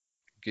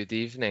good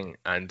evening,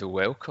 and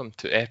welcome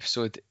to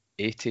episode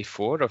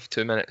 84 of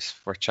 2 Minutes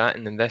for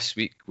Chatting. And this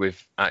week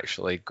we've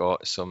actually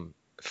got some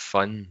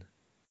fun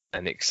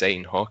and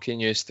exciting hockey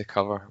news to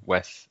cover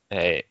with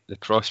the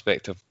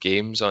prospect of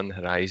games on the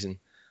horizon,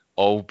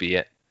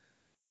 albeit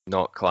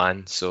not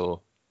Clan,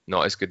 so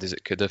not as good as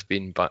it could have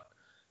been, but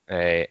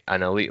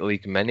an Elite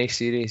League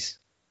mini-series,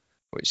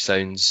 which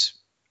sounds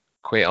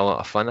quite a lot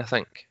of fun, I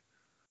think.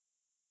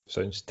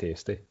 Sounds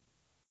tasty.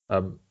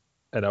 In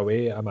a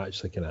way,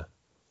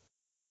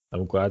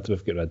 I'm glad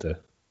we've got rid of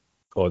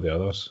all the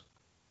others.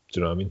 Do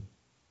you know what I mean?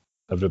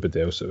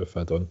 Everybody else that we've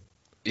had on.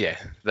 Yeah,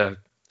 they're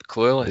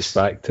clueless.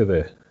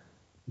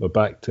 We're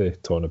back to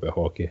talking about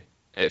hockey.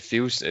 It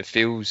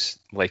feels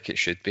like it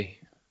should be,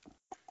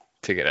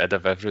 to get rid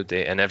of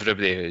everybody, and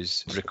everybody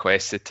who's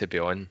requested to be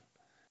on,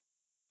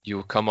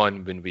 you'll come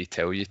on when we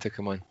tell you to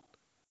come on.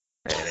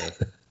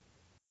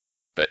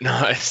 But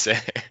no, it's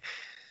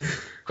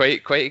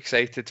quite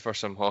excited for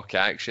some hockey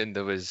action.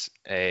 There was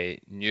a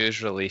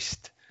news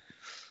released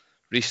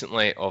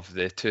recently of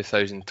the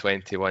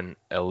 2021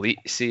 Elite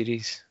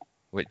Series,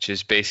 which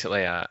is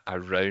basically a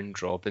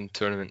round robin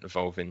tournament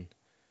involving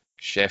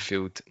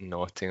Sheffield,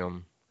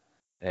 Nottingham,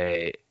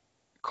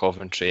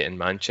 Coventry and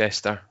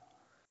Manchester,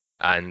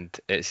 and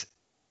it's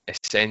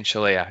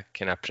essentially a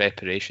kind of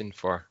preparation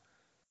for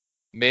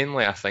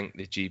mainly, I think,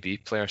 the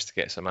GB players to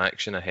get some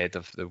action ahead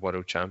of the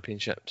World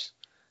Championships.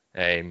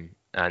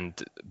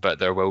 But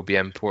there will be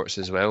imports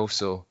as well,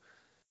 so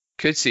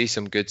could see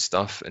some good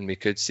stuff, and we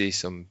could see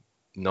some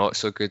not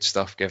so good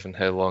stuff given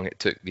how long it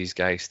took these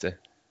guys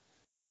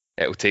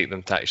it'll take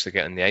them to actually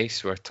get on the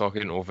ice. We're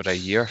talking over a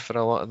year for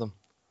a lot of them.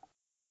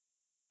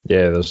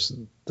 Yeah,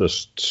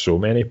 there's so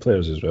many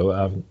players as well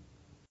that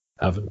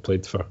haven't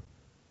played for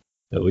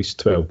at least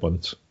 12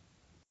 months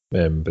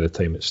by the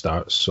time it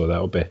starts, so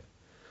it'll be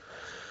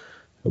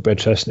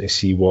interesting to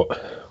see what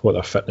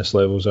their fitness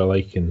levels are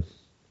like, and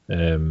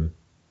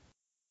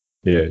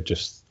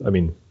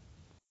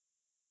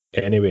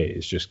anyway,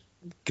 it's just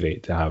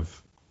great to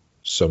have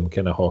some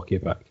kind of hockey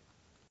back.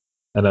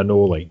 And I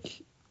know the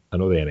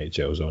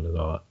NHL's on and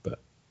all that, but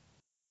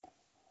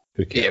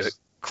who cares? Yeah,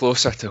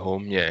 closer to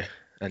home, yeah,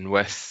 and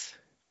with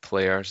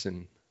players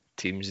and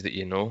teams that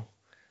you know.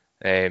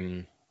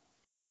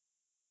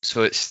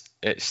 So it's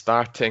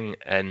starting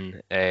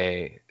in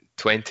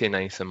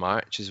 29th of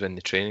March is when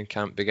the training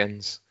camp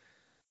begins,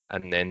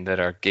 and then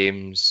there are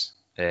games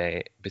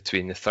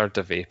between the 3rd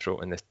of April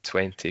and the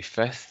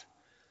 25th,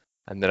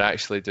 and they're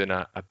actually doing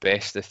a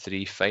best of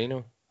 3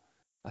 final,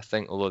 I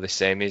think, although the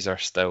semis are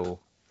still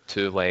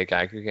 2-leg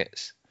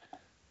aggregates.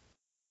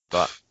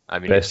 But I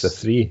mean, best of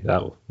 3,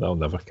 that'll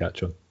never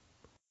catch on.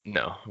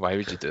 No, why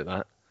would you do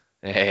that?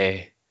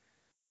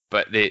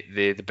 But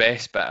the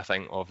best bit, I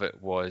think, of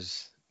it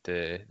was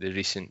the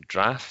recent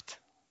draft,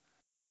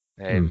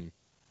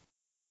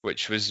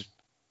 which was,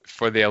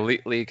 for the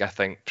Elite League, I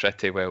think,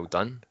 pretty well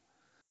done.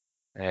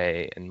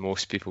 And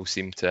most people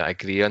seem to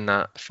agree on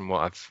that from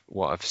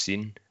what I've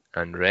seen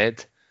and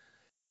read.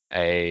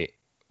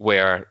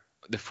 Where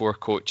the 4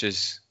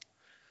 coaches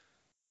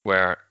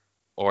were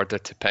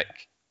ordered to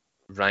pick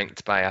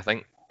ranked by, I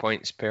think,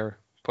 points per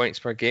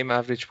game,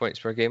 average points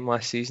per game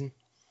last season.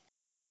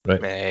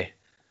 Right.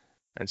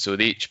 And so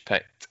they each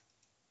picked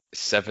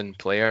 7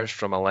 players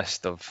from a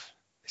list of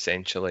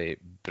essentially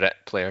Brit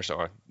players,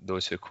 or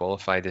those who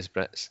qualified as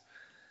Brits.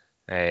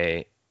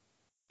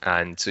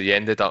 And so you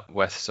ended up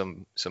with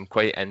some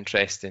quite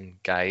interesting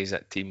guys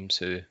at teams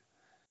who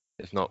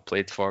they've not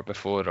played for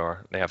before,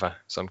 or they have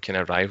some kind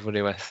of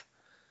rivalry with,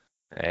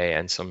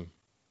 and some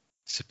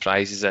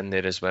surprises in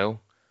there as well,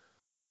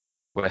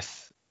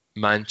 with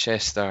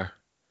Manchester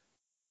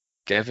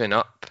giving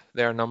up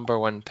their number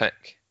 1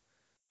 pick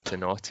to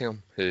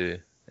Nottingham, who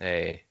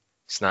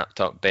snapped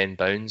up Ben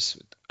Bowns,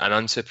 an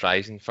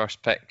unsurprising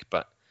first pick,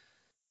 but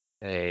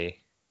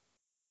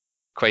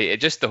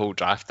just the whole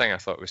draft thing I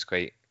thought was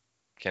quite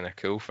kind of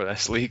cool for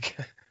this league.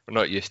 We're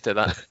not used to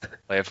that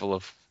level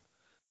of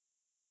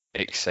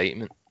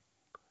excitement.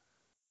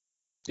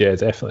 Yeah,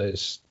 definitely,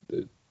 it's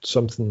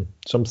something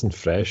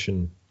fresh,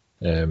 and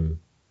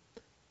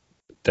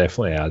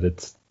definitely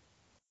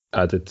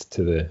added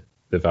to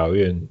the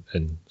value,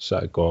 and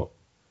sort of got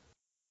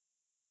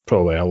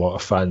probably a lot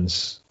of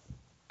fans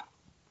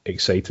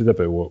excited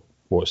about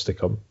what's to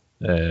come.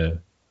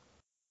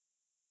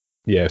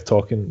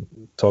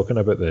 Talking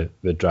about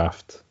the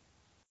draft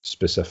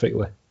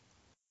specifically,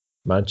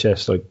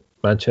 Manchester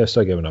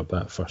giving up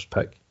that first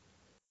pick,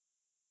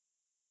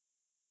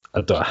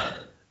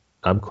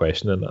 I'm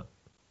questioning that.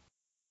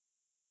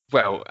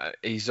 Well,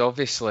 he's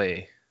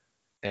obviously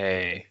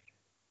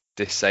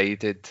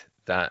decided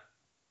that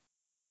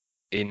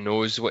he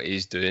knows what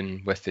he's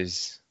doing with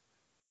his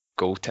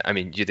goal. I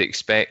mean, you'd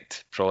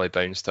expect probably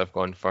Bounce to have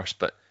gone first,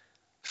 but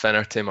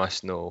Finnerty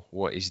must know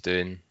what he's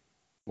doing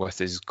with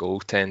his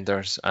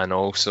goaltenders, and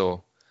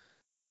also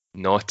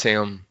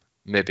Nottingham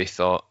maybe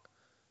thought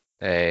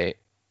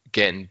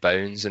getting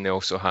Bounds, and they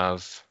also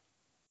have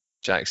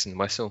Jackson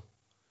Whistle,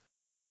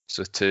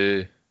 so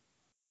two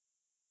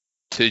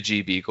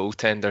GB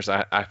goaltenders.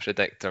 I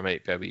predict there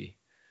might be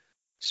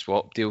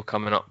swap deal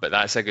coming up, but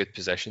that's a good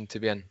position to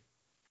be in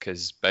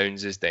because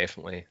Bounds is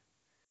definitely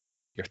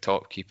your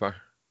top keeper.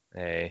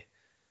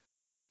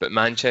 But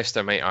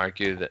Manchester might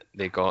argue that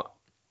they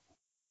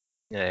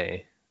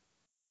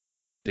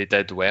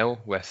did well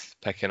with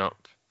picking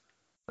up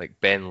like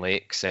Ben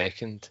Lake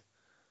second,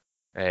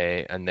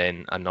 and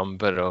then a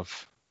number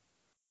of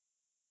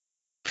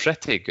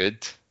pretty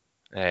good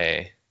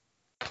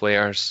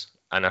players,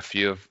 and a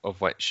few of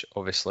which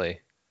obviously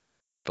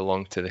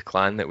belong to the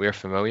clan that we're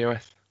familiar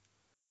with.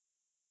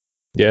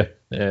 Yeah.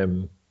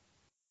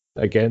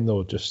 Again,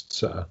 though, just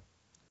sort of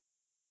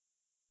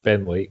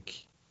Ben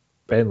Lake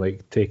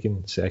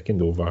taking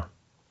second over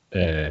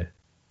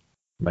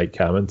Mike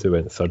Hammond, who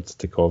went third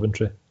to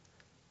Coventry.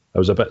 I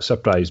was a bit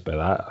surprised by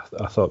that.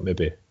 I thought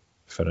maybe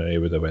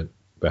Finneray would have went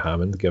with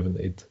Hammond, given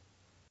that he'd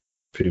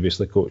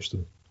previously coached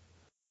him.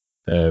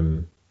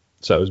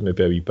 So that was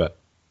maybe a wee bit,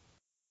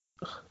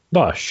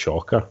 not a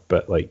shocker,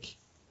 but like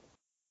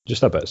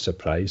just a bit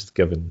surprised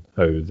given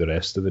how the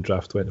rest of the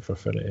draft went for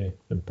Finneray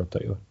in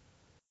particular.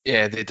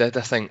 Yeah, they did,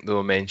 I think,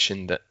 though,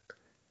 mention that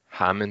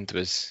Hammond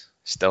was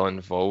still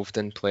involved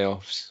in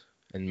playoffs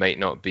and might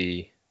not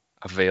be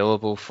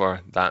available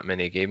for that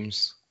many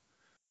games.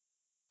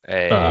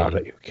 Right,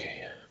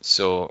 okay.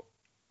 So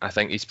I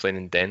think he's playing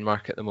in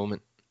Denmark at the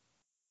moment.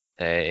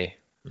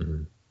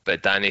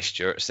 But Danny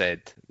Stewart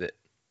said that,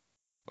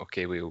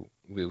 okay, we'll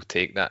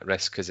take that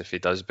risk because if he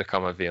does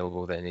become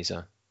available, then he's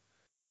a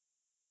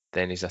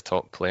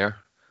top player.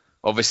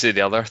 Obviously,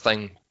 the other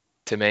thing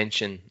to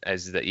mention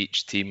is that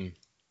each team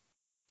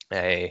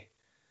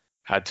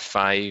had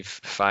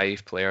five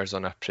players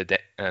on a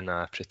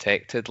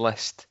protected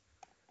list,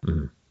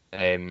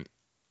 and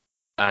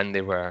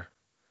they were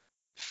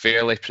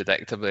fairly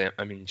predictable.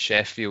 I mean,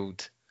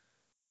 Sheffield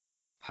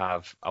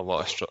have a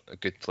lot of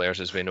good players,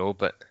 as we know,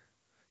 but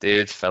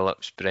David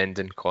Phillips,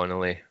 Brendan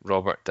Connolly,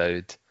 Robert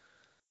Dowd,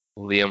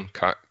 Liam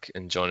Kirk,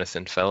 and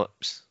Jonathan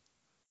Phillips.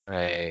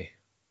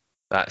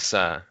 That's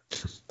a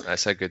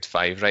good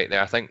five right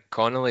there. I think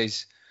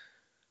Connolly's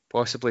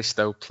possibly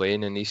still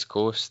playing in East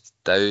Coast,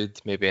 Dowd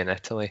maybe in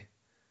Italy,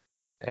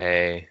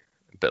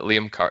 but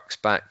Liam Kirk's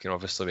back, and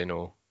obviously we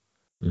know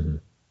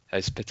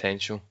his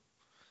potential.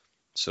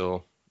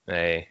 So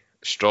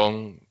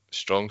strong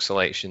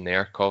selection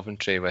there.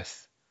 Coventry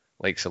with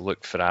likes of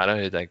Luke Ferrara,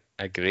 who had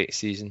a great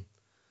season.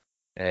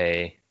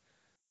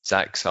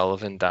 Zach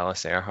Sullivan,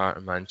 Dallas Earhart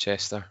in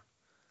Manchester,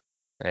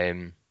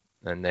 and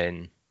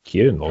then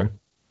Kieran Long,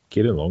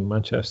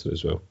 Manchester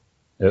as well.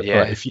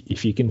 Yeah,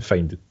 if you can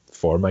find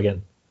form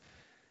again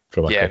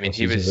from a couple of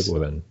seasons ago,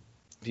 then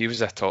he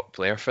was a top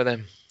player for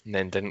them, and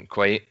then didn't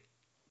quite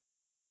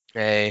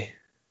do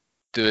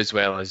as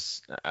well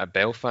as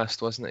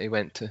Belfast, wasn't it? He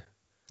went to.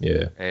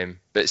 Yeah.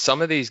 But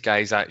some of these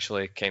guys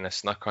actually kind of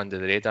snuck under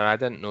the radar. I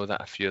didn't know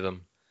that a few of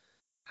them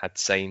had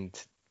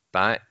signed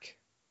back.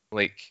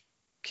 Like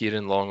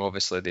Kieran Long,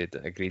 obviously they'd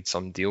agreed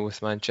some deal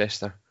with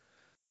Manchester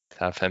to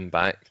have him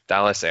back.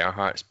 Dallas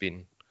Earhart's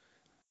been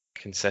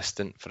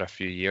consistent for a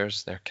few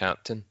years, their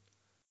captain.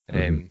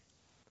 And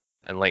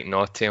like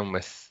Nottingham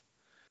with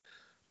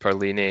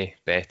Perlini,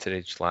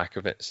 Betteridge,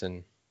 Lakovic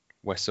and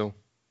Whistle.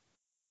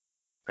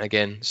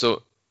 Again,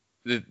 so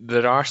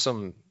there are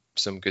some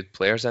good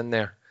players in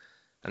there,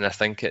 and I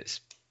think it's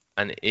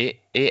an eight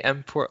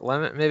import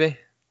limit maybe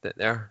that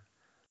they're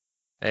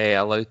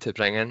allowed to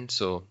bring in.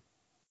 So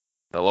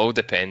they'll all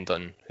depend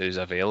on who's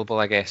available,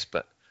 I guess.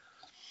 But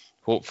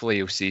hopefully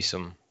you'll see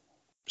some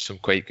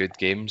quite good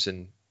games,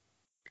 and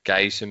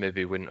guys who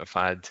maybe wouldn't have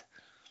had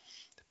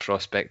the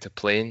prospect of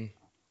playing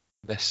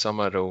this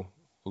summer will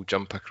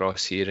jump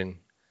across here and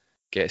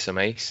get some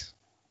ice.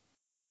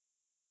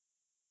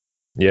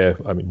 Yeah,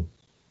 I mean,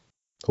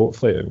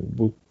 hopefully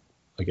we'll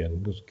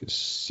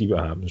see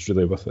what happens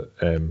really with it.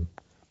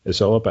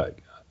 It's all about,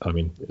 I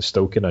mean, it's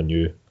still kind of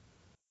new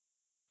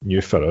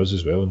for us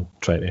as well, and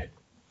trying to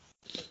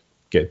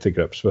get to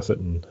grips with it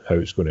and how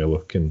it's going to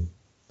look. And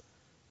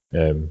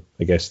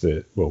I guess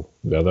the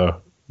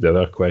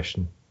other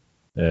question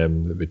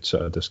that we'd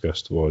sort of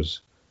discussed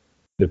was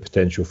the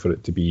potential for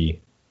it to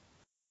be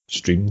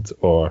streamed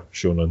or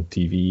shown on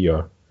TV,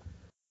 or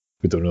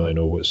we don't really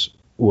know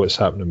what's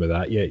happening with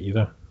that yet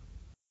either.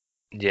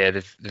 Yeah,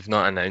 they've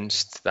not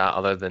announced that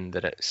other than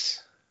that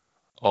it's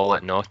all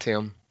at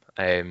Nottingham.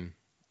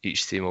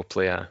 Each team will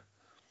play a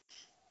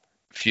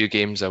few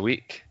games a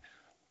week.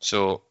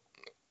 So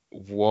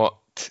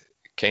what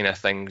kind of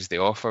things they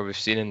offer, we've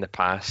seen in the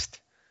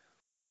past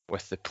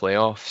with the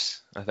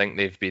playoffs. I think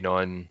they've been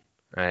on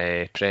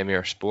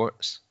Premier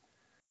Sports.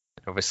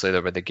 Obviously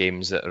there were the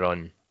games that are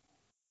on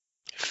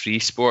Free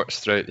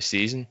Sports throughout the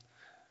season.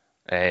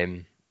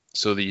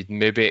 So that you'd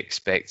maybe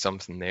expect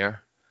something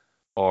there.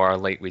 Or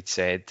like we'd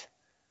said,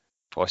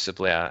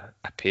 possibly a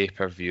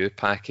pay-per-view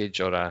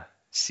package or a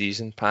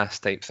season pass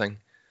type thing.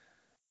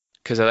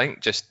 Because I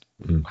think just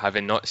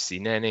having not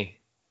seen any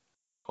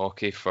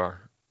hockey for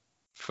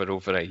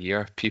over a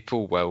year,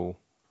 people will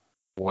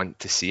want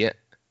to see it,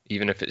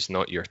 even if it's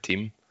not your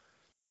team.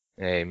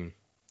 You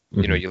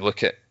know, you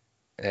look at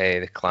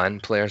the clan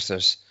players,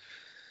 there's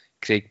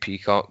Craig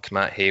Peacock,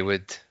 Matt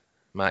Haywood,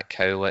 Matt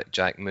Cowlett,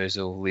 Jack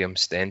Musil, Liam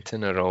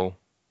Stenton are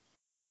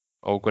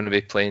all going to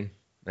be playing.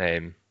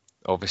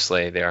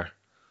 Obviously, they're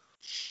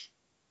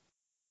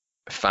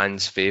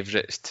fans'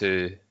 favourites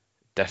to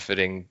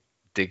differing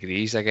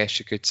degrees, I guess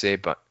you could say,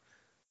 but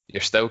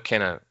you're still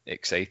kind of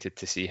excited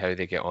to see how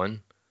they get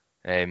on.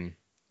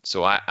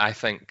 So I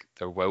think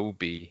there will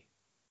be,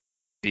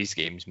 these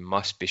games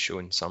must be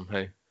shown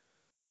somehow.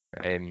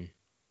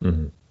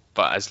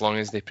 But as long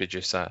as they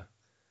produce a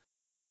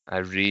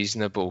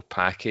reasonable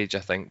package, I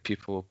think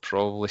people will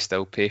probably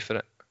still pay for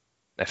it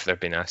if they're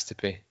being asked to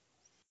pay.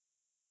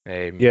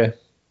 I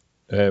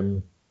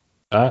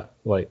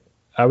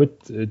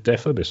would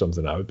definitely be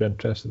something I would be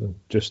interested in,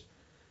 just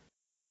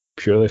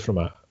purely from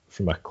a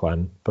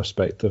clan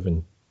perspective,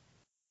 and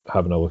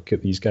having a look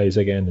at these guys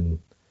again and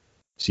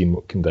seeing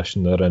what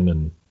condition they're in,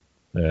 and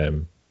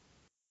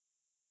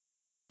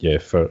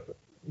for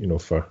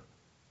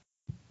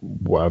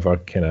whatever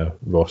kind of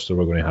roster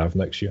we're going to have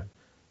next year,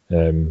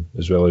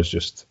 as well as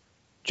just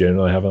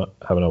generally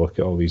having a look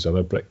at all these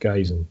other Brit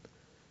guys and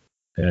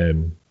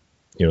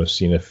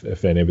seeing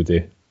if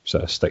anybody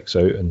sort of sticks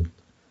out. And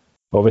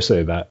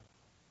obviously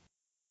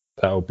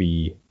that'll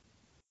be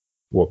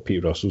what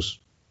Pete Russell's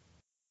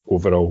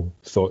overall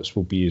thoughts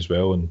will be as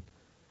well,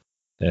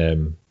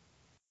 and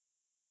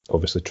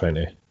obviously trying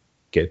to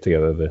get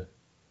together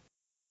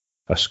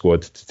a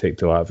squad to take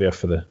to Latvia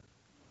for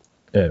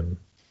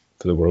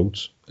the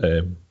Worlds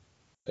in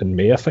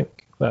May, I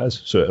think that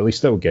is. So at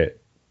least they'll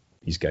get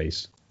these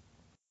guys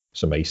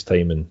some ice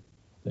time and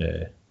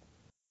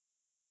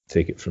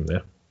take it from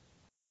there.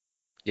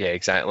 Yeah,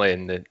 exactly.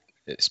 And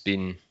it's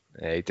been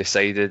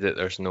decided that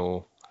there's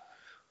no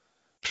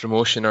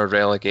promotion or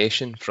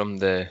relegation from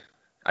the.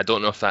 I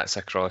don't know if that's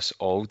across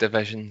all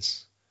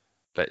divisions,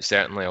 but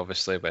certainly,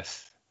 obviously,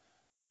 with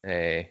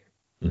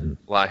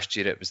last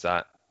year it was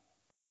that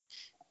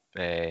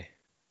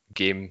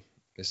game,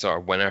 the sort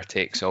of winner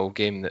takes all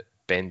game that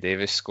Ben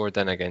Davies scored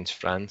in against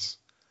France,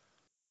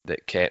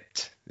 that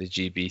kept the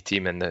GB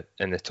team in the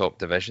top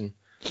division.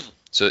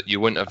 So you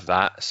wouldn't have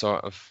that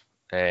sort of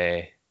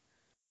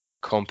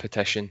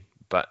competition,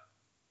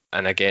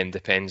 and again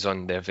depends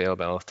on the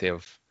availability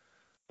of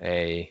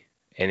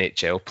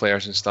NHL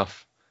players and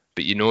stuff.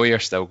 But you're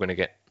still going to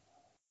get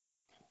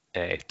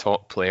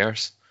top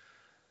players,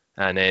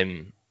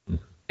 and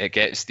it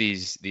gets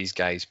these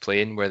guys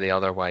playing where they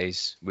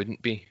otherwise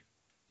wouldn't be.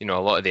 A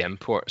lot of the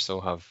imports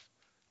will have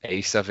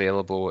ice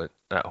available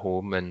at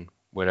home and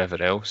wherever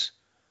else,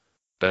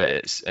 but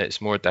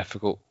it's more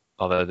difficult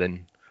other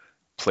than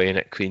playing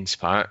at Queen's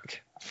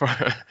Park for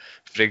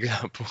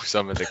example,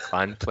 some of the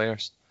clan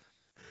players.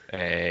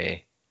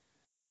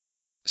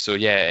 So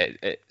yeah,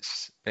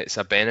 it's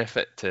a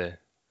benefit to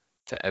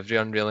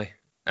everyone really.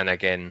 And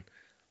again,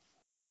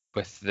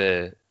 with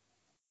the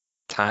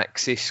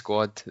taxi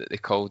squad that they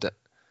called it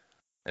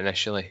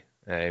initially,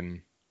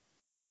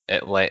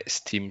 it lets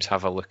teams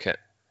have a look at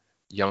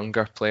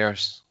younger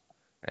players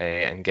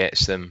and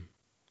gets them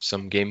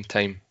some game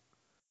time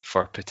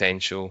for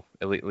potential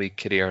elite league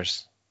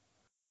careers,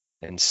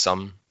 and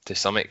to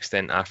some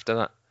extent after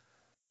that.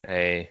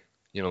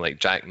 Like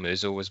Jack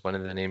Musil was one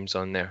of the names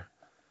on there.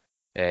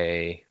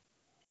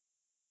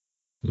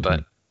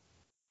 But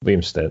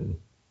Liam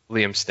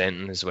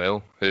Stenton as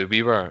well, who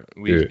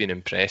we've been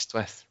impressed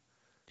with.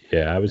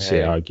 Yeah, I would say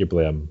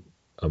arguably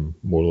I'm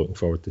more looking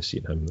forward to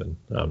seeing him than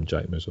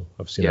Jack Musil.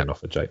 I've seen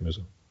enough of Jack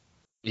Musil.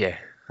 Yeah,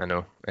 I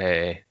know.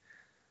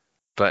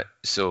 But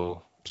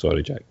so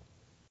sorry, Jack.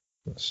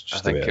 That's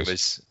just I think it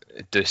was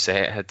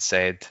Doucette had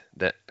said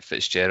that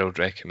Fitzgerald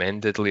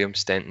recommended Liam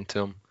Stenton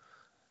to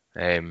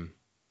him.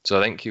 So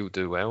I think he'll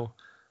do well,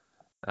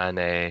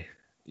 and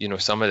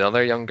some of the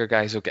other younger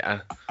guys will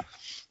get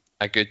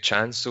a good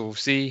chance. So we'll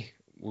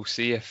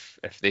see if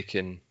they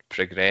can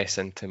progress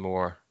into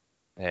more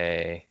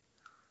of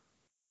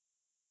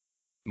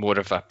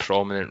a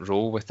prominent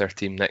role with their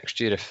team next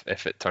year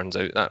if it turns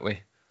out that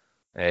way,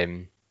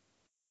 and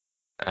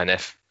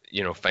if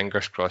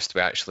fingers crossed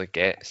we actually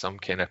get some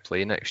kind of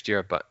play next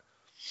year. But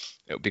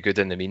it'll be good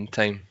in the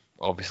meantime,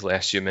 obviously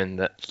assuming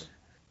that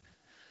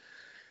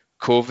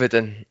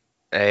COVID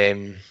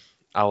and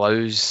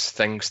allows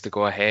things to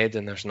go ahead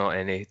and there's not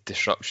any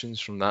disruptions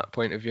from that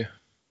point of view,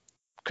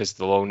 because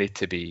they'll all need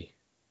to be,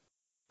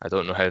 I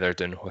don't know how they're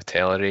doing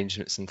hotel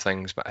arrangements and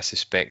things, but I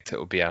suspect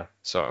it'll be a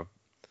sort of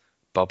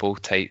bubble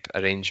type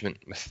arrangement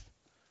with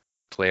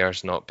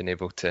players not being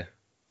able to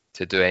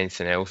do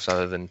anything else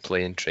other than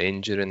play and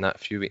train during that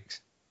few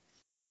weeks.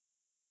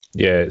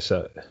 Yeah, it's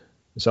a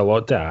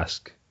lot to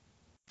ask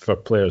for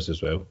players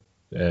as well,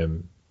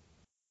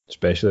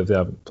 especially if they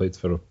haven't played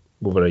for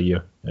over a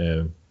year.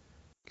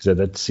 Because I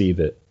did see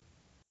that,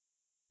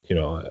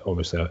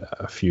 obviously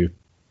a few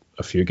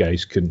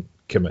guys couldn't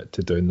commit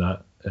to doing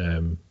that. I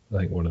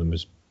think one of them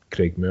was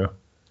Craig Moore.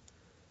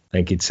 I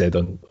think he'd said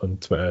on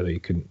Twitter that he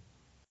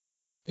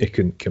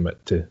couldn't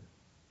commit to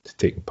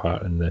taking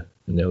part in the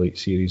Elite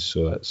Series,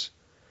 so that's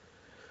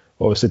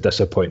obviously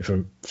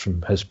disappointing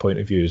from his point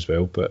of view as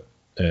well. But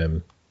yeah,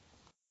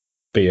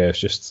 it's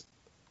just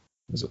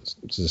as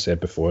I said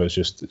before,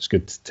 it's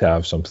good to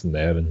have something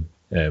there,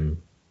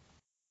 and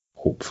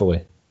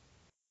hopefully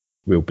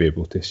we'll be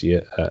able to see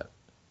it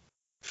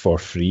for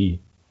free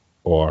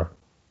or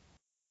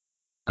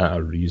at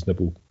a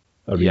reasonable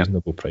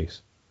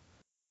price.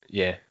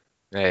 Yeah.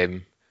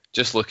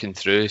 Just looking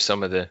through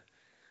some of the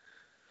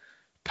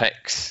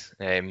picks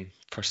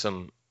for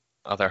some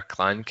other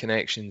clan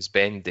connections,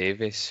 Ben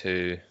Davies,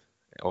 who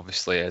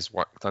obviously has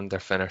worked under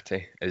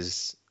Finnerty,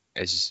 is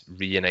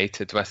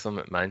reunited with them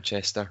at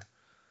Manchester.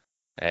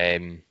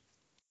 As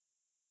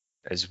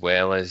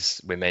well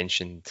as we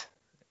mentioned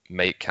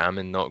Mike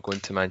Cameron not going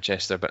to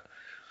Manchester but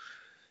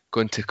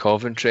going to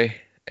Coventry.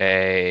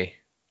 Who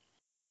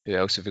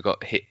else have we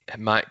got?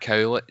 Matt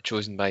Cowlett,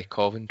 chosen by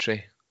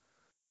Coventry.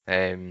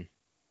 19th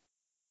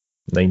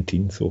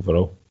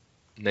overall.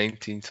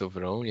 19th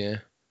overall, yeah.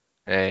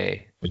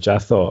 Which I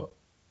thought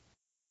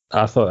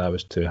that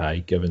was too high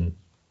given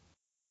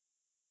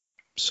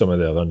some of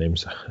the other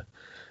names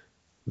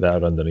that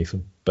are underneath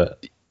him.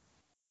 But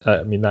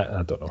I mean,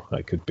 I don't know.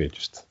 That could be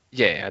just.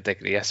 Yeah, I'd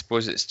agree. I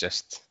suppose it's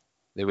just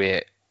the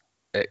way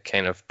it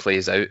kind of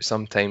plays out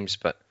sometimes.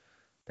 But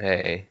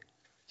you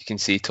can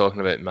see,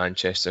 talking about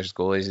Manchester's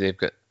goalies, they've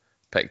got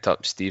picked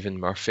up Stephen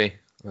Murphy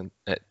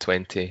at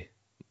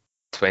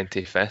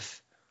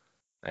 25th,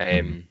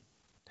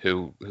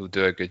 who'll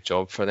do a good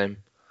job for them.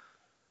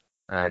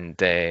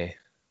 And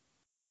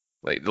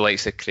like the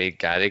likes of Craig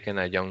Garrigan,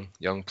 a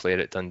young player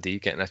at Dundee,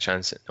 getting a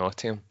chance at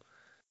Nottingham.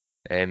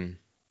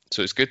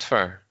 So it's good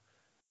for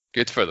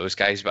those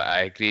guys. But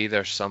I agree,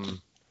 there's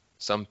some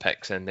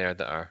picks in there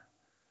that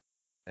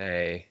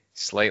are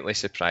slightly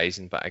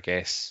surprising, but I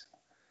guess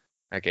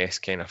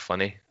kind of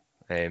funny.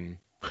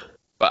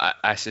 But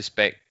I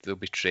suspect there'll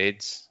be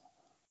trades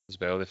as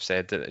well. They've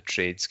said that the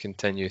trades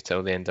continue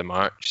till the end of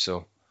March, so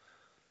it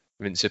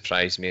wouldn't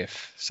surprise me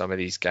if some of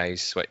these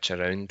guys switch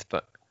around.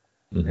 But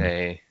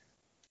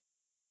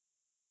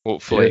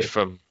hopefully,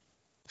 from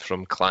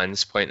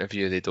Clan's point of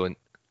view, they don't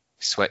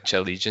switch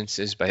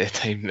allegiances by the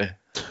time the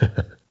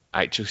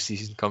actual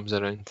season comes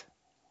around.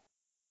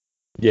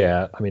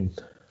 Yeah, I mean,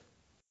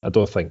 I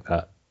don't think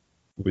that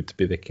would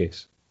be the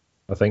case.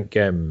 I think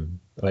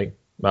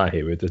Matt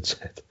Haywood had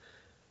said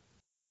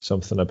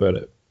something about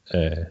it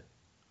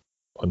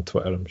on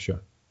Twitter, I'm sure,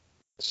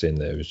 saying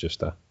that it was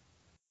just a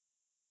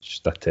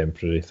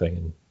temporary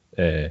thing,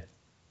 and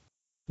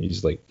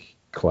he's like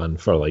clan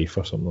for life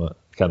or something like that.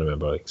 I can't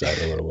remember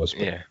exactly what it was,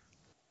 but Yeah,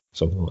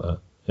 something like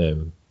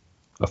that.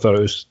 I thought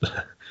it was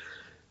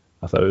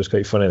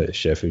quite funny that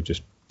Sheffield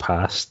just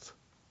passed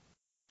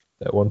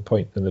at one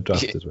point in the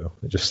draft as well.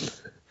 It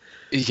just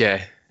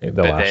yeah. The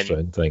last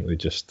round, I think they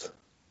just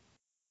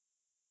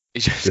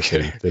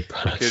could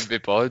be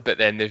bothered. But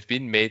then they've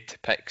been made to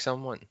pick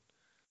someone.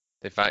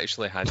 They've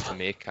actually had to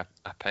make a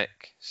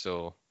pick.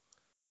 So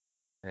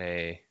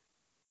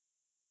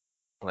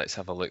let's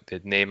have a look.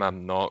 The name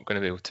I'm not going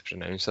to be able to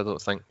pronounce, I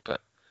don't think, but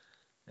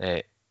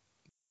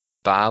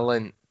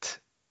Balint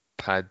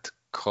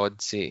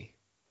Padkodzi,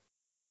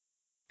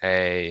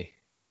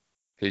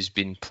 who's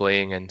been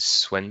playing in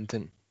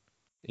Swindon.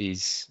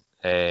 He's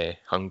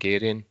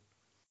Hungarian.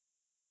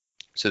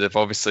 So they've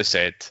obviously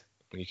said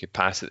you could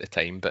pass at the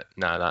time, but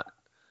that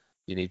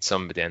you need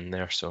somebody in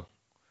there. So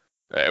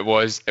it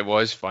was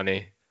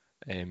funny,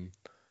 and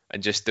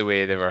just the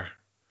way they were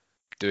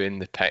doing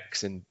the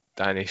picks and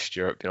Danny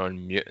Stewart being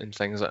on mute and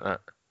things like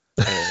that.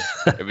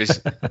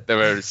 There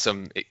were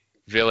some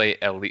really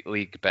elite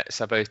league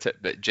bits about it,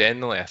 but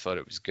generally I thought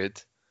it was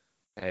good.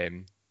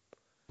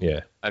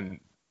 Yeah. And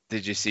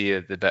did you see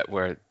the bit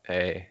where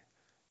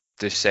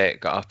Doucette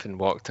got up and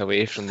walked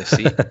away from the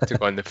seat to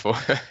go on the phone?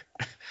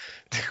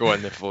 To go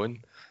on the phone.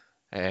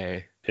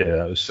 Yeah,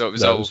 that was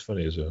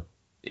funny as well.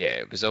 Yeah,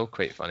 it was all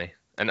quite funny,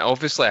 and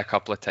obviously a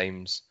couple of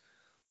times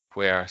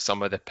where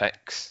some of the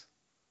picks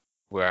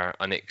were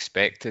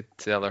unexpected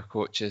to other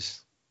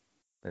coaches,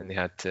 and they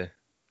had to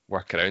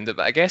work around it.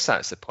 But I guess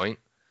that's the point.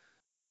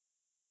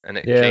 And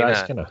it that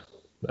is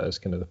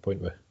kind of the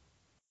point where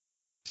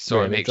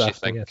sort of makes you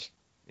think.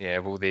 Yeah,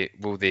 will they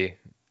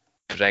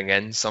bring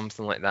in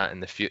something like that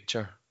in the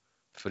future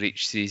for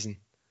each season?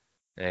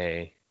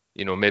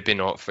 Maybe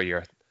not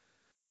for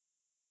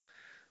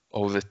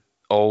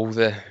all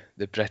the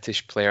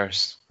British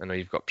players. I know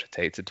you've got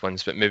protected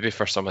ones, but maybe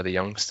for some of the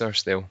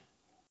youngsters they'll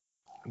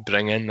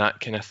bring in that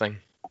kind of thing.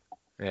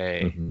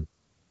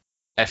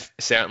 If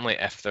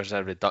there's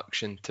a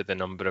reduction to the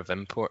number of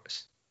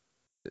imports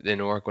that they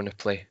know are going to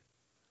play.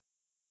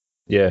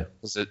 Yeah.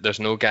 There's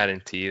no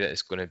guarantee that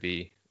it's going to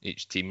be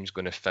each team's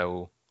going to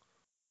fill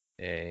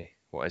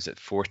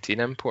 14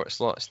 import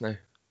slots now,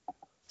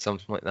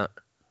 something like that.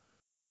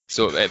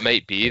 So it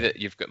might be that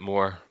you've got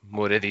more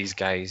of these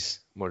guys,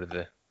 more of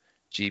the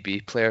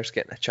GB players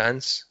getting a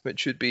chance,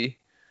 which would be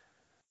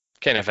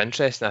kind of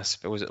interesting, I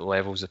suppose. It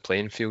levels the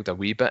playing field a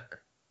wee bit.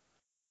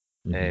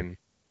 And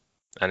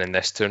in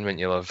this tournament,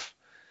 you'll have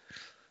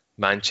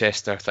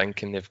Manchester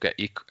thinking they've got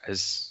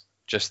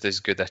just as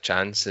good a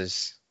chance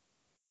as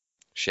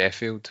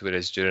Sheffield,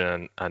 whereas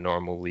during a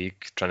normal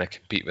league, trying to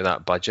compete with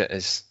that budget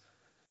is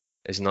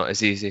not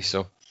as easy.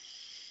 So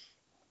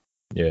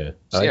Yeah,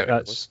 See how it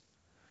goes.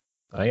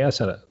 I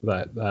think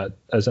that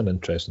is an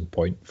interesting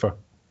point for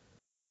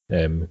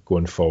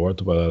going forward.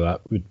 Whether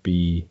that would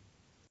be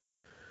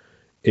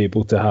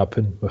able to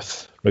happen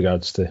with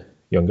regards to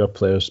younger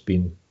players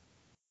being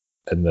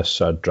in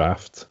this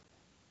draft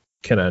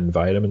kind of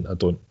environment, I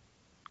don't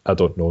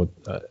know.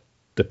 That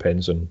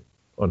depends on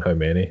how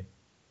many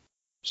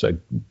sort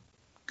of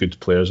good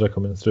players are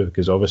coming through,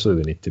 because obviously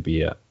they need to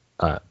be at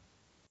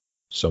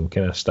some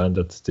kind of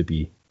standard to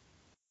be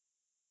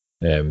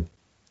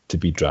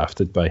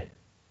drafted by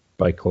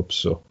clubs.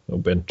 So it'll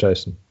be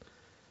interesting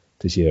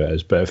to see how it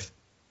is. But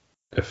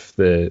if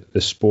the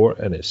sport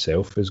in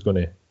itself is going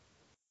to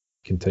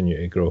continue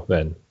to grow,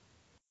 then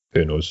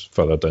who knows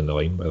further down the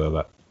line whether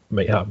that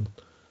might happen.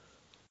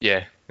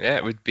 Yeah,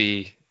 it would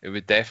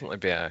definitely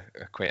be a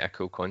quite a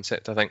cool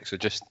concept, I think. So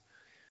just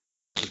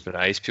keep your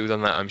eyes peeled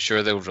on that. I'm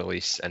sure they'll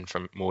release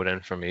more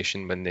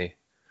information when they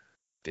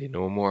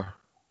know more.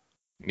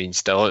 I mean,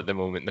 still at the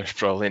moment, there's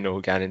probably no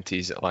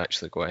guarantees it'll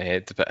actually go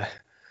ahead, but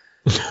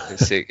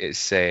it's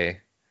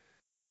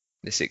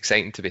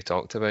exciting to be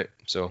talked about.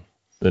 So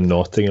The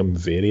Nottingham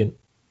variant.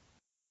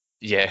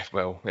 yeah,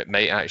 well, it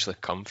might actually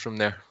come from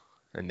there,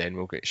 and then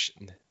the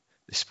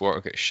sport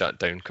will get shut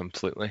down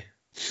completely.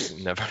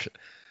 We'll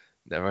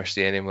never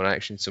see any more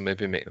action. So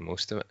maybe make the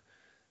most of it.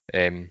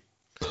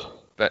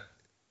 But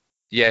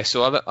yeah,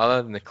 so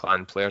other than the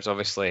clan players,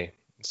 obviously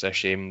it's a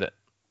shame that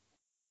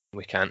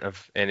we can't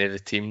have any of the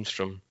teams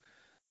from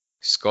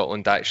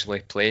Scotland actually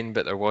playing,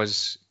 but there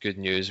was good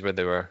news where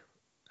they were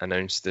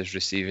announced as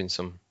receiving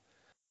some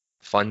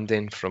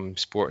funding from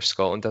Sports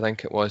Scotland, I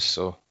think it was.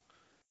 So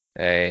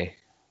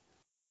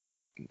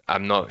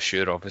I'm not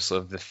sure, obviously,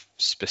 of the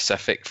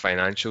specific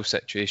financial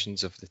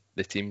situations of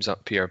the teams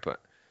up here, but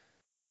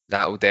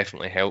that will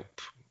definitely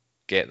help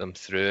get them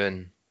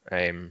through,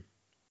 and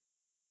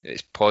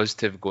it's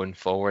positive going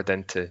forward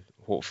into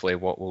hopefully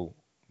what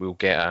we'll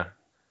get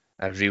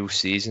a real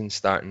season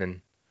starting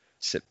in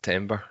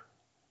September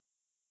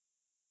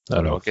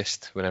or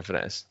August, whenever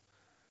it is.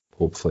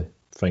 Hopefully,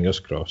 fingers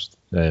crossed.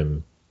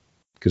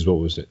 Because what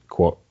was it,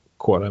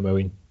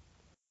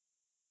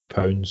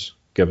 £250,000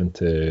 given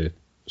to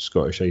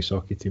Scottish ice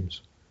hockey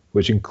teams,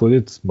 which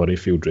included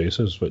Murrayfield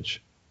Racers,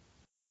 which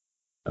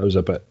I was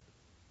a bit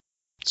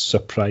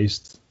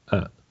surprised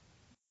at.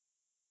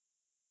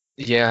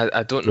 Yeah,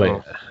 I don't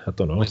know. I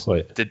don't know.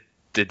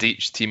 Did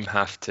each team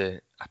have to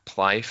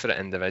apply for it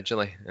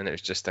individually, and it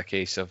was just a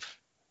case of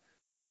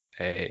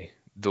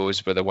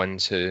those were the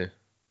ones who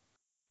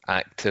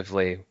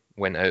actively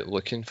went out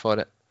looking for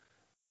it?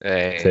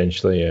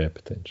 Potentially.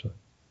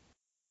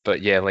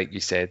 But yeah, like you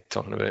said,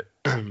 talking about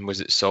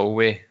was it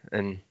Solway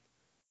and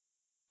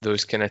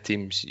those kind of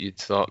teams, you'd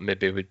thought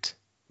maybe would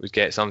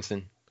get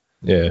something.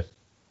 Yeah.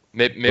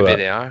 Maybe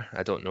they are.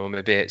 I don't know.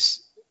 Maybe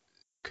it's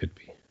could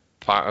be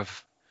part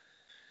of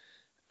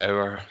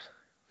our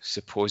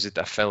supposed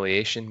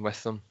affiliation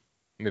with them.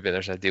 Maybe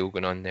there's a deal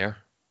going on there.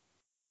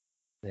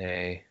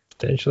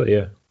 Potentially,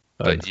 yeah.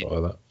 I hadn't thought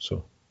of that.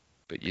 So,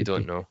 but you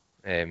don't know.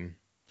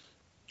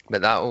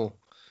 But that'll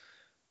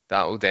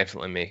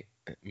definitely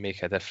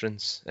make a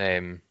difference.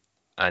 And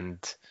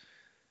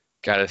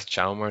Gareth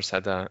Chalmers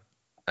had an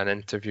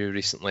interview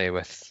recently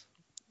with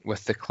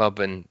the club,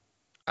 and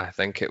I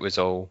think it was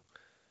all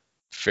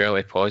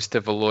fairly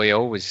positive, although he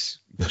always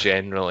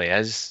generally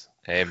is.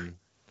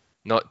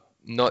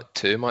 Not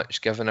too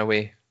much given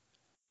away.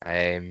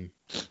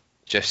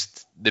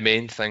 Just the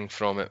main thing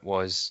from it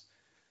was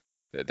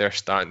that they're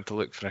starting to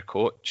look for a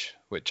coach,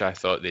 which I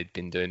thought they'd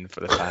been doing for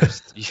the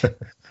past year.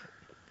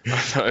 I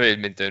thought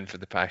they'd been doing for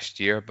the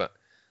past year, but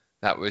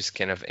that was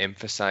kind of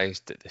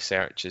emphasised that the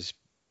search is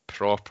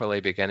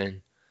properly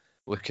beginning,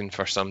 looking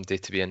for somebody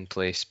to be in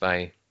place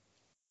by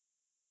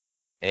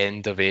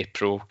end of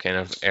April, kind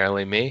of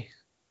early May.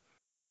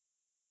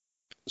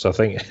 So I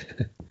think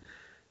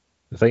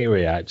what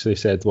he actually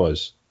said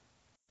was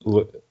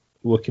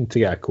looking to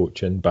get a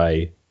coach in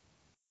by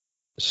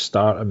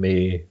start of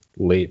May,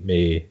 late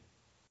May,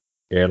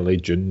 early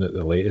June at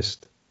the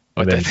latest,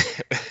 and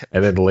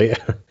then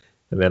later,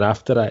 and then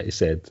after that he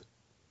said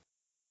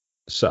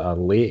sort of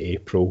late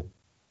April,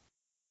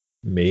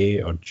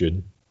 May or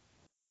June.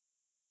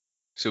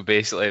 So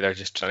basically, they're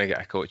just trying to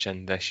get a coach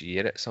in this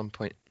year at some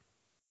point.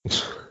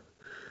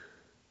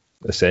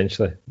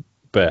 Essentially,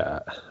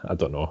 but I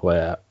don't know.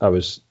 Like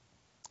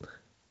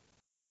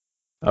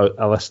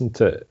I listened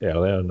to it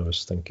earlier and I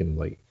was thinking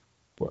like,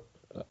 what?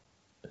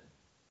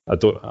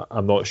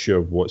 I'm not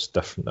sure what's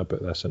different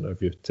about this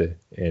interview to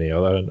any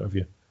other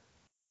interview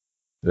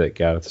that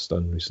Gareth's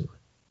done recently,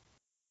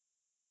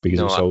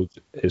 because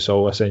it's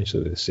all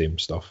essentially the same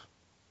stuff.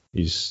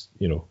 He's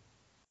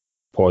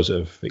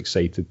positive,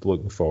 excited,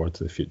 looking forward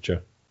to the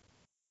future.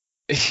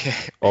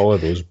 All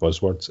of those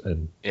buzzwords,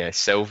 and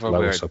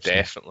silverware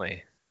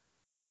definitely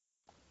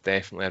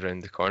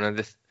around the corner.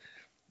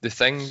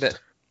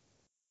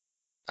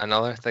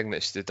 Another thing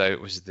that stood out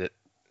was that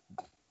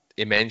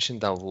he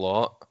mentioned a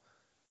lot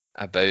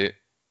about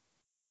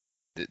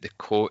that the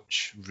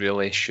coach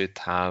really should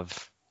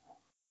have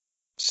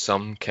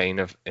some kind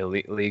of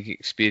elite league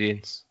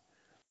experience.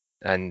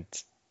 and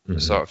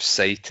sort of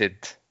cited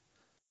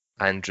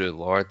Andrew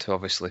Lord, who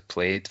obviously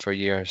played for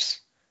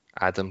years,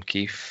 Adam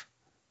Keefe,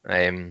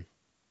 and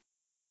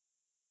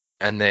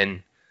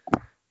then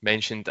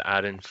mentioned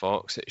Aaron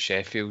Fox at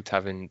Sheffield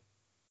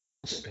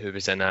who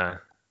was in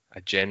a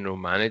general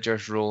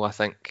manager's role, I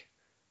think,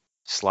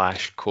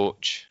 /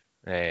 coach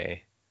in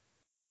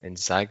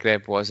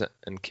Zagreb, was it,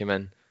 and came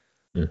in.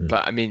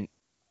 But I mean,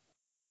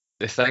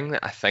 the thing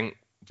that I think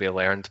we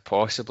learned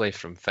possibly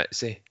from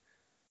Fitzy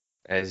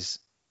is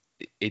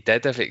he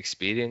did have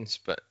experience,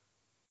 but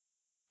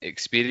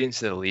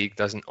experience of the league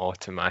doesn't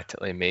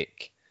automatically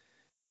make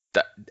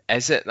that.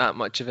 Is it that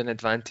much of an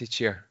advantage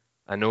here?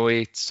 I know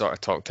he sort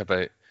of talked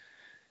about,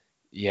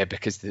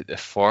 because the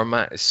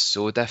format is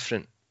so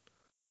different,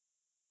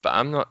 but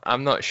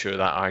I'm not sure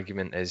that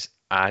argument is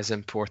as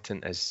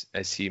important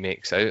as he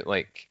makes out.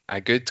 Like, a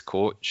good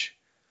coach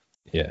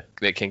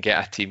that can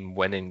get a team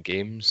winning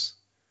games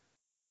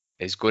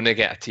is going to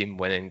get a team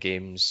winning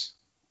games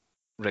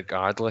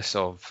regardless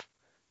of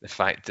the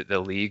fact that the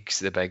league's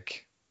the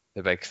big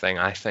thing.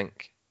 I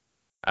think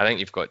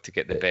you've got to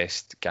get the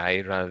best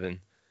guy rather than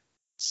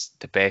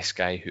the best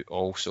guy who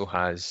also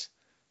has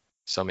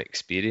some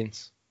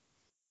experience.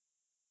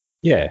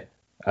 Yeah,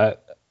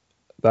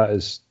 that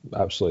is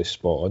absolutely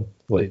spot on.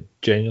 Like,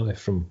 genuinely,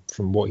 from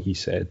what he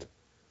said,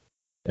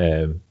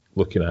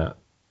 looking at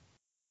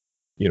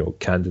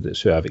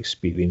candidates who have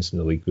experience in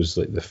the league was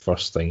like the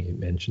first thing he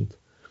mentioned,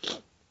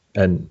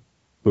 and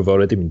we've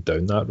already been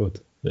down that road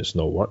and it's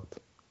not worked.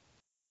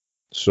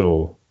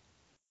 So,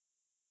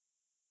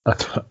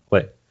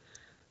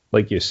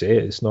 like you say,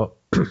 it's not.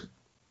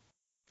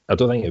 I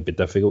don't think it'd be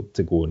difficult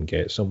to go and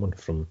get someone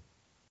from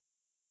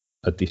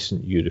a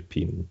decent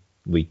European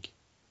league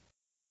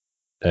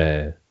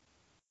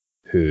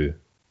who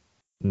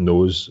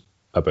knows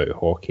about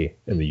hockey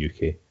in the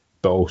UK,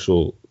 but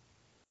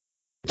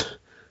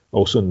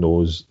also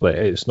knows, like,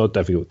 it's not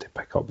difficult to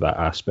pick up that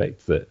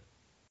aspect that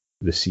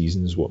the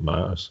season's what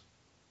matters.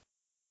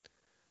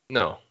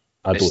 No,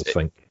 I don't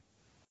think.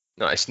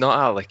 No, it's not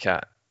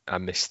a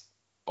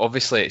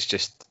obviously, it's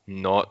just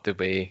not the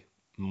way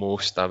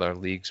most other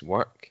leagues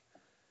work.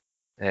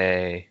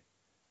 But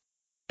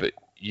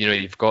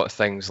you've got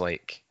things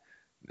like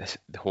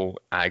the whole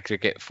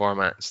aggregate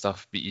format and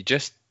stuff, but you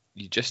just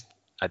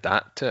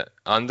adapt to it.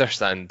 I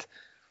understand.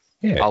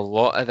 A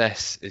lot of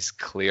this is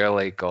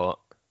clearly got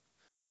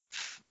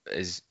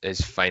is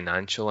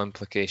financial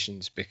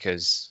implications,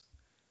 because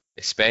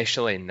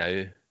especially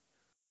now,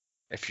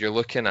 if you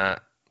look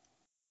at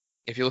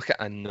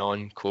a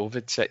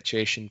non-COVID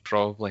situation,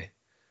 probably,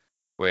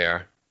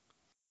 where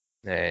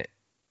the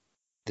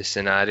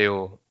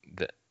scenario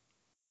that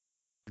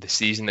the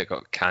season that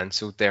got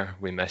cancelled there,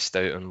 we missed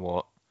out on,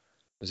 what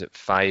was it,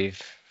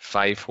 five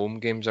home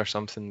games or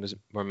something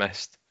were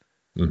missed.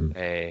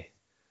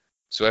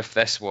 So if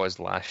this was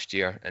last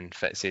year and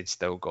Fitzy had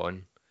still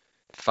gone,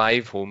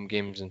 5 home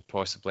games and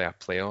possibly a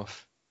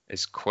playoff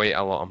is quite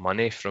a lot of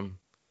money from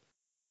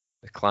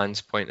the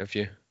Clan's point of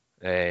view.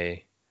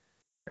 And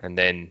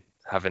then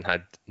having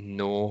had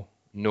no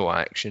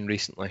action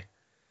recently,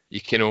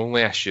 you can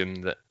only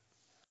assume that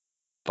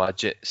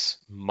budgets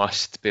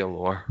must be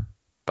lower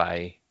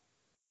by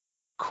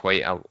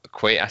quite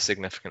a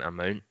significant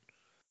amount.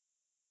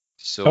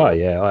 So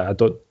I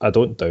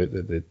don't doubt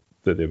that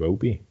they will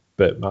be,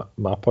 but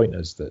my point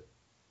is that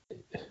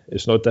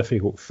it's not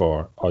difficult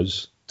for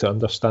us to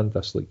understand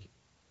this league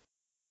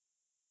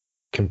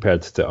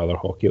compared to other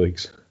hockey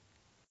leagues.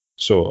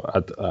 So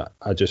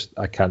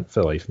I can't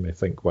for the life of me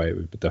think why it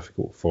would be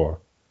difficult for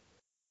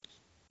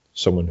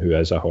someone who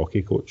is a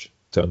hockey coach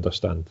to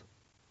understand.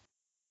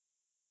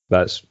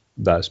 That's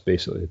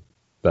basically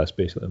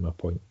my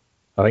point.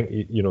 I think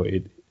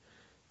it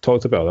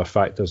talked about other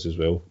factors as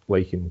well,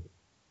 liking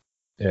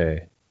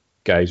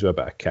guys with a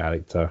bit of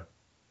character,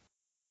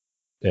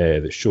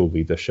 that show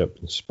leadership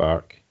and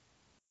spark,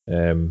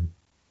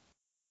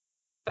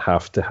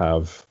 have to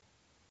have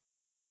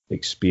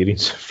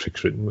experience of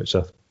recruiting, which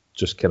I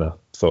just kind of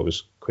thought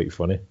was quite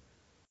funny,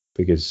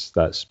 because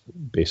that's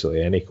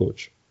basically any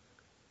coach.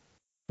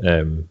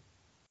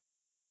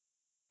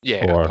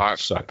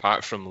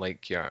 Apart from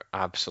like your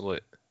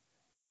absolute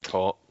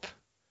top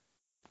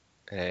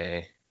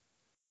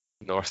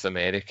North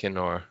American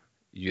or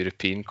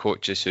European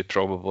coaches who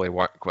probably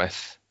work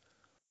with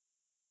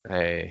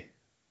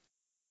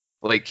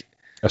like,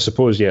 I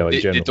suppose,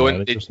 like general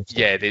managers and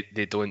stuff.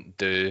 They don't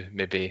do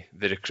maybe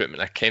the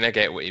recruitment. I kind of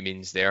get what he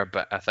means there,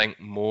 but I think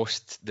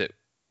most that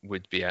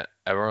would be at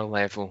our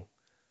level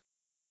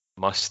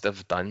must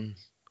have done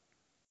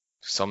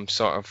some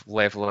sort of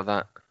level of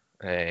that.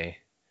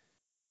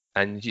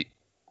 And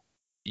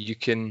you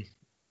can,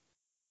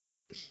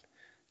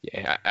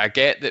 I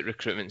get that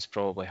recruitment's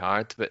probably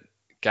hard, but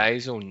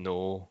guys will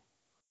know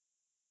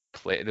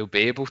they'll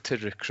be able to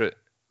recruit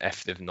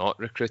if they've not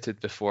recruited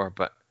before.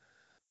 But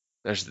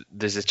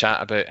there's a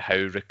chat about how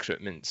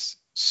recruitment's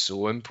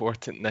so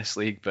important in this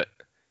league, but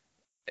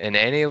in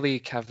any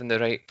league, having the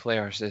right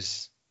players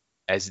is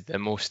the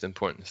most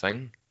important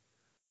thing.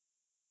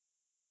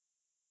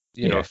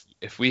 you know, Yeah.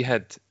 if we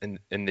had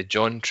in the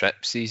John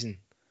Tripp season,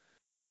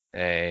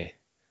 uh,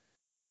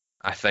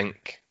 I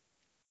think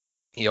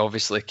he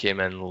obviously came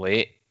in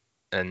late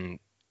and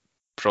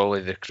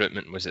probably the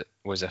recruitment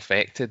was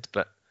affected.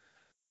 But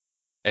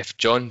if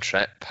John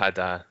Tripp had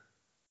a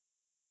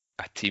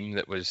team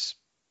that was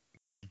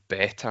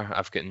better,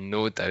 I've got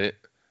no doubt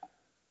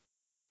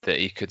that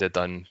he could have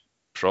done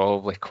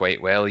probably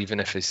quite well, even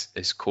if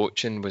his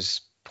coaching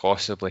was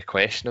possibly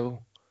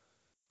questionable.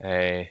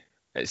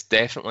 It's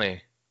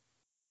definitely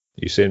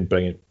You saying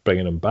bringing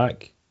him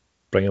back?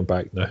 Bring him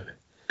back now.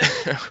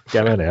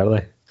 Get him in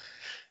early.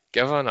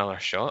 give it another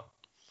shot.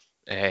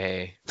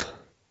 Uh,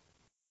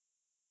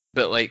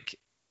 but like,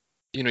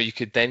 you know, you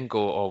could then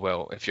go, oh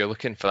well, if you're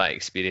looking for that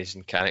experience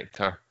and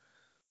character,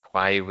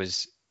 why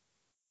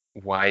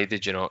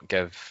did you not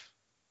give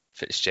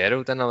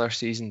Fitzgerald another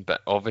season?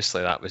 But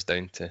obviously that was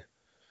down to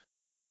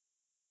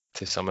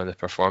some of the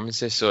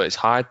performances. So it's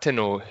hard to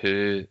know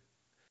who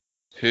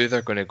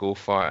they're going to go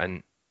for,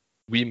 and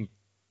we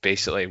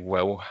basically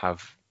will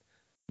have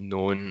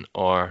known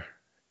or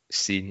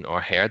seen or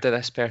heard of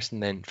this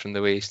person then from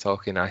the way he's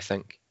talking, I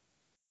think.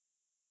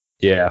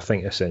 Yeah, I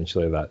think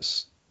essentially that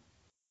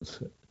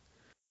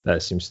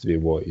seems to be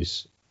what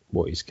he's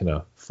kind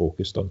of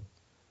focused on.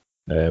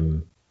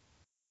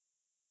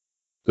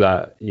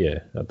 That yeah,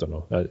 I don't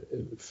know.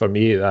 For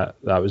me, that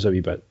was a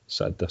wee bit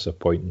sort of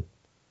disappointing.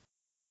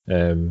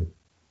 Because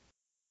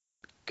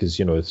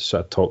you know, it's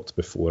sort of talked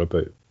before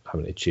about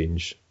having to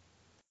change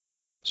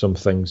some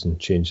things and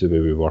change the way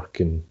we work,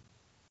 and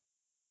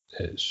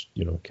it's,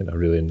 you know, kind of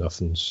really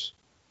nothing's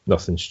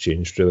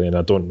changed really, and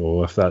I don't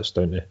know if that's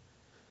down to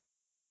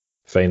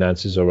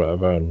finances or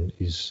whatever. And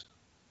he's,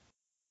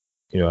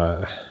 you know,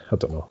 I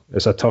don't know.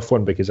 It's a tough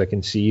one because I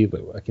can see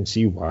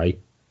why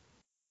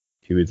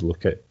he would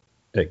look at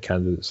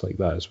candidates like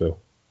that as well.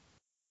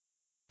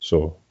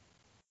 So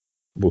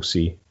we'll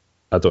see.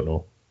 I don't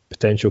know.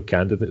 Potential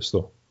candidates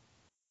though.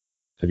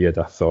 Have you had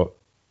a thought?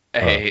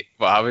 Well,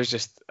 I was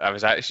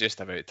actually just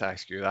about to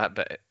ask you that,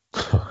 but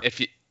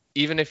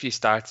even if you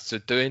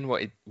started doing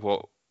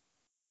what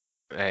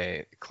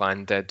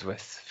Clan did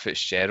with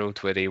Fitzgerald,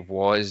 where he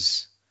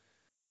was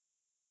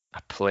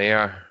a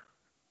player,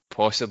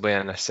 possibly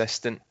an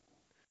assistant,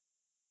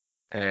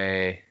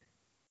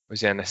 was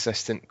he an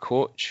assistant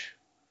coach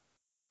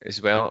as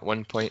well at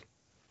one point?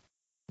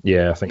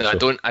 Yeah, I think No,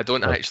 so. I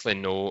don't actually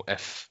know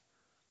if.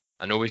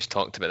 I know we've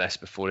talked about this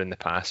before in the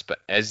past, but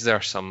is there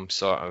some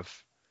sort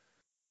of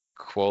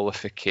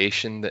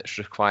qualification that's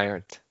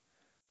required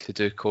to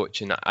do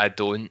coaching? I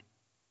don't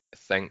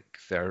think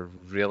there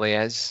really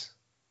is,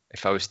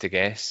 if I was to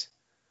guess.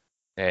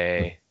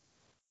 You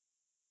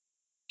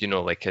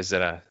know, like is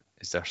there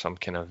some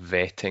kind of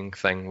vetting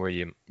thing where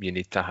you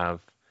need to have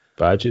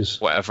Badges.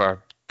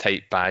 whatever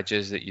type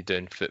badges that you do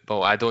in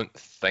football? I don't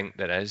think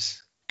there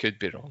is. Could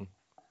be wrong.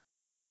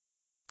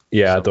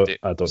 Yeah, I don't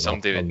know.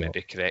 Somebody would I'm not.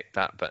 maybe correct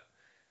that, but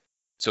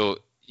so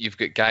you've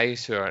got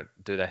guys who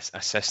do this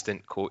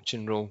assistant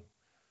coaching role,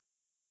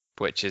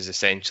 which is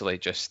essentially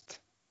just,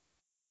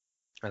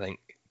 I think,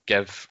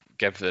 give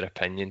their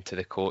opinion to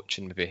the coach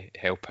and maybe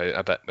help out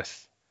a bit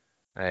with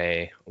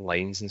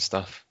lines and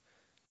stuff.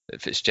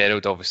 That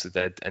Fitzgerald obviously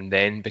did, and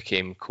then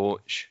became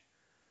coach.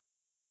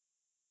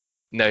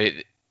 Now,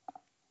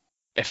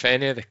 if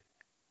any of the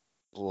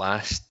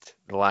last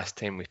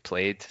time we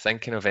played,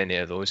 thinking of any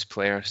of those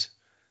players,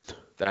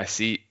 did I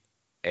see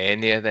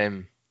any of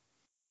them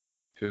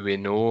who we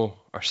know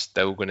are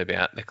still going to be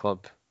at the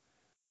club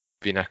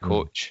being a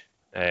coach?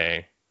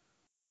 I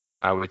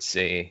would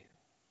say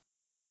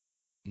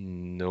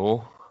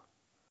no,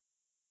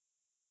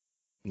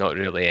 not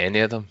really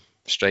any of them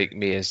strike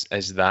me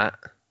as that.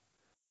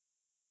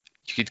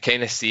 You could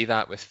kind of see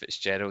that with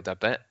Fitzgerald a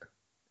bit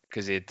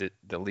because he had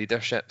the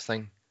leadership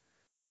thing,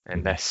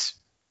 and this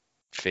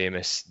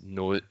famous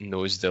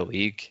knows the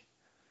league.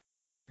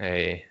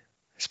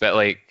 It's a bit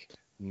like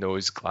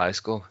knows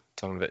Glasgow,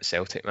 talking about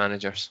Celtic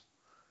managers.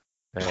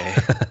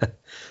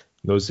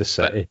 Knows the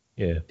city.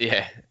 Yeah.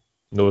 Yeah.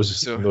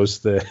 Knows the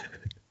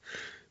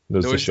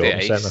knows shopping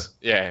the centre. ice.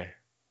 Yeah.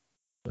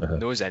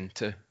 Knows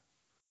into.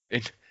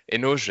 He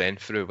knows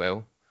Renfrew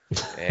well.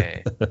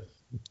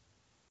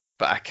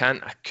 But I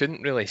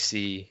couldn't really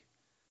see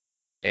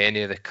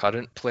any of the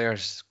current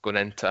players going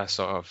into a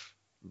sort of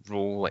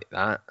role like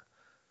that.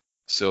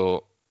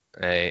 So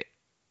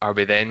are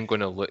we then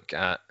going to look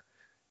at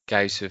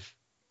guys who've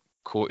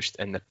coached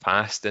in the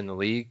past in the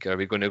league? Are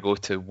we going to go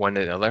to one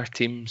of the other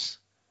teams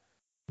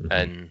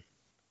and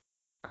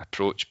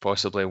approach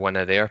possibly one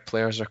of their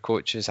players or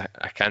coaches?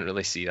 I can't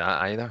really see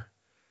that either,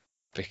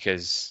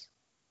 because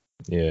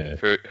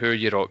who are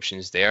your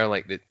options there?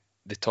 Like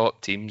the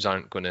top teams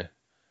aren't going to.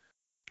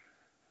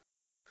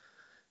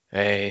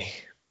 The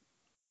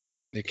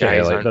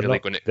guys aren't really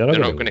going to. They're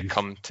not going to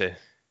come to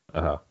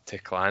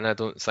Clan, I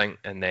don't think,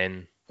 and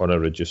then on a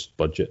reduced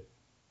budget.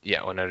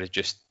 Yeah, on a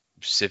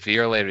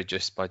severely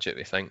reduced budget,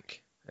 we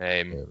think.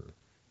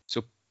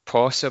 So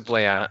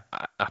possibly a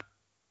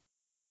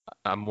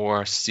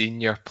more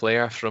senior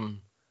player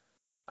from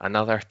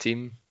another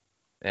team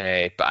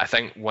But I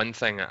think one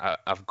thing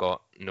I've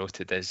got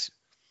noted is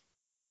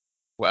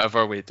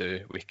whatever we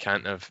do, we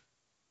cannot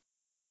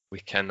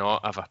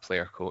have a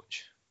player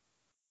coach.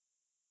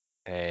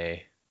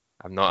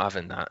 I'm not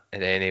having that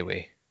in any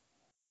way.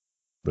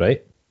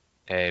 Right?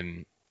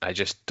 I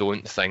just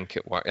don't think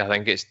it works. I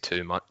think it's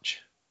too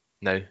much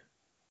now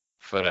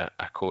for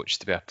a coach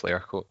to be a player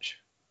coach.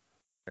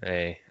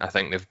 I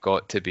think they've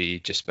got to be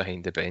just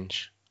behind the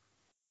bench.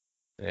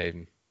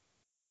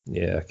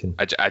 Yeah, I can.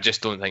 I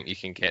just don't think you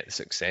can get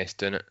success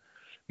doing it.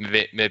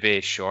 Maybe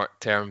short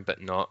term,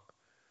 but not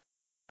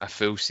a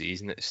full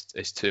season.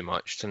 It's too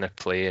much trying to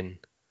play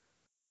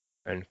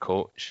and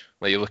coach.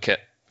 Like you look at,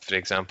 for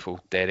example,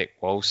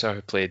 Derek Walser,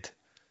 who played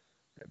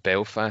at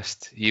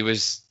Belfast. He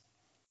was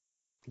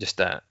just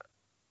an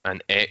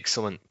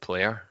excellent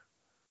player.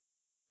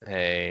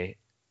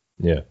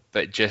 Yeah.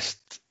 But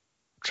just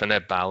trying to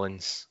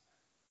balance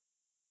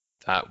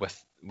that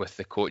with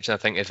the coach. I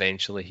think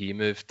eventually he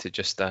moved to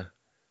just a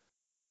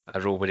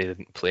role where he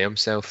didn't play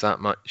himself that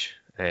much.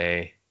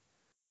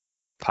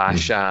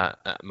 Pasha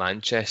at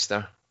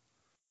Manchester,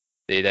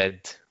 they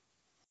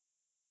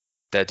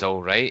did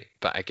all right,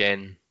 but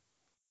again,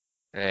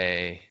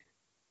 he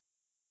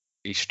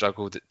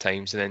struggled at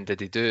times. And then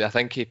did he do? I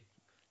think he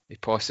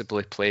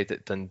possibly played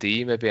at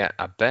Dundee maybe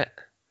a bit.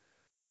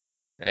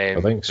 I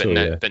think so.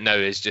 Now, Yeah. But now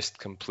is just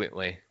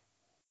completely,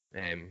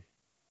 into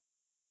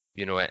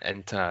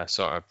a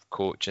sort of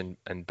coach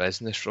and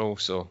business role.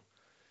 So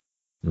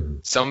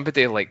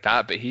somebody like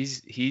that, but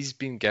he's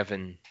been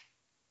given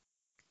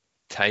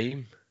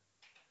time,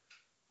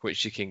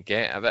 which you can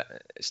get a bit.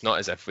 It's not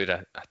as if we're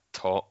a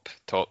top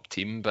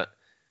team, but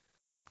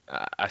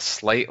a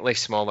slightly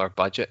smaller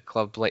budget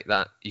club like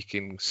that, you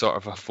can sort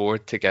of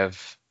afford to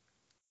give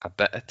a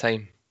bit of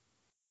time.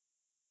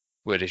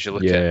 Whereas you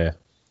look at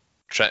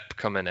Tripp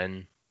coming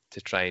in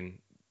to try and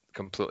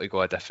completely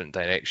go a different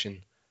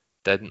direction,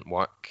 didn't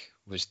work,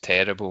 was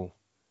terrible,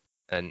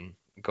 and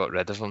got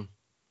rid of him.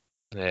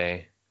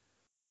 That.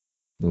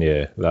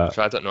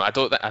 So I don't know. I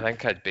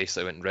think I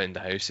basically went round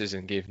the houses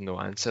and gave no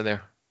answer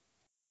there,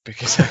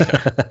 because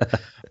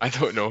I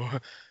don't know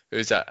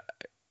who's a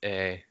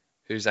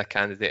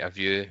candidate. Have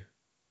you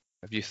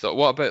thought?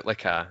 What about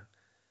like a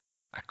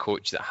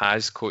coach that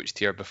has coached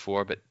here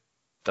before but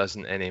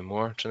doesn't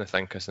anymore? I'm trying to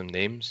think of some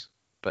names.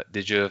 But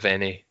did you have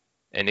any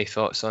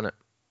thoughts on it?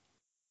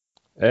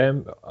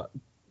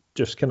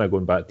 Just kind of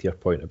going back to your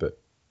point about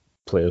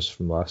players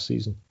from last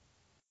season.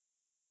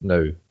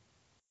 Now,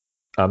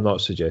 I'm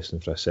not suggesting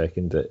for a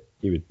second that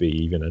he would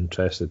be even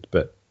interested,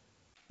 but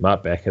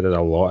Matt Becker had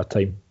a lot of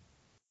time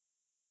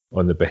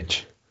on the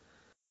bench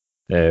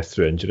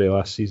through injury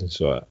last season.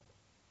 So,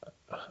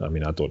 I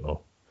mean, I don't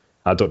know.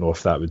 I don't know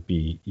if that would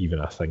be even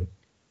a thing,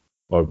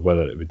 or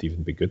whether it would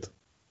even be good.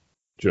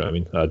 Do you know what I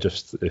mean?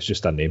 It's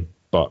just a name,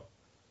 but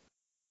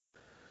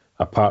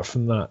apart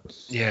from that,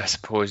 yeah, I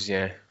suppose,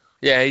 yeah,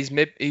 he's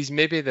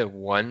maybe the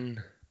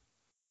one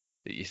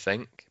that you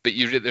think, but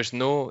there's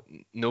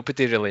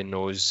nobody really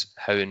knows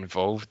how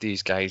involved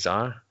these guys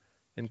are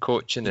in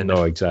coaching, and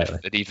exactly.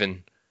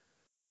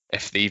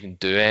 if they even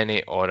do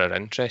any or are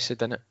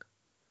interested in it.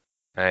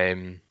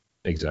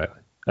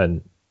 Exactly,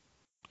 and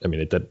I mean,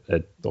 it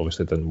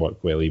obviously didn't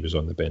work well. He was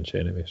on the bench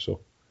anyway,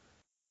 so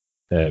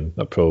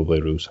that probably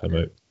rules him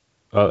out.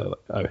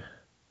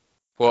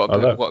 What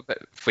about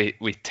if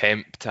we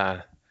tempt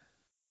a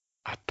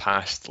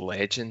past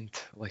legend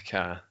like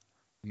a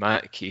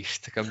Matt Keith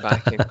to come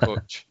back and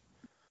coach,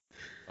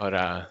 or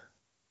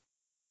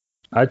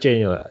I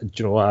genuinely, do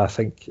you know what I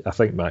think? I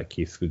think Matt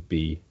Keith would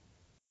be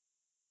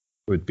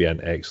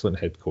an excellent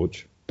head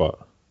coach,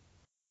 but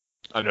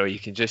I know you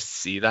can just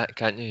see that,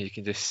 can't you? You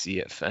can just see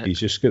it fit. He's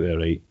just got the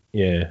right.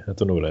 Yeah, I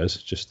don't know what it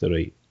is. Just the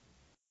right.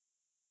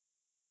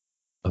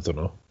 I don't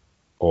know.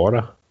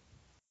 Aura.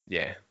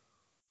 Yeah.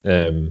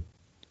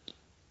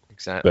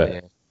 Exactly. But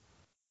yeah.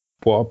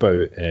 What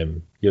about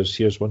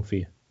here's one for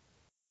you.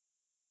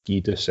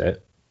 Guy Doucette.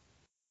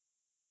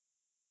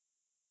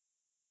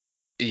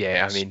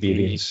 Yeah, I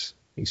mean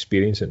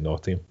experience at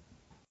Nottingham,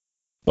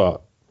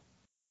 but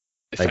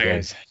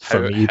again,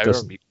 for me, it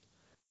doesn't.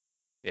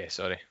 Yeah,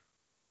 sorry.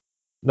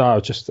 No, I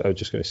was just going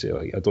to say,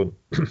 like, I don't.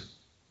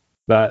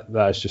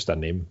 That's just a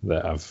name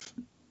that I've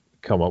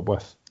come up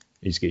with.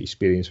 He's got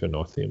experience with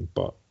Nottingham,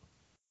 but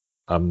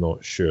I'm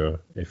not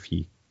sure if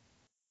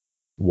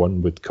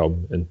would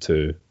come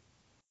into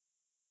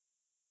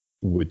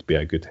would be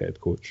a good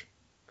head coach.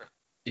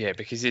 Yeah,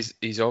 because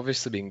he's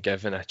obviously been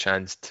given a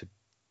chance to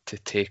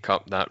take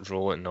up that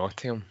role at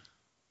Nottingham,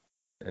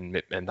 and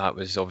that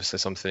was obviously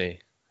something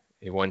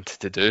he wanted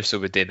to do. So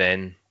would they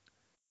then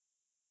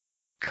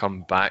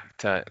come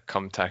to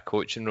a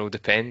coaching role?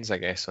 Depends, I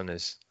guess, on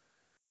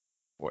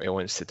what he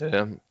wants to do.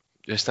 I'm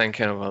just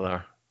thinking of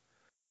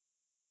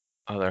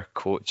other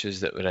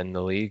coaches that were in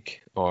the league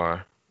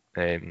or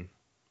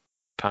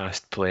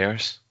past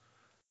players.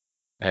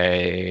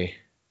 A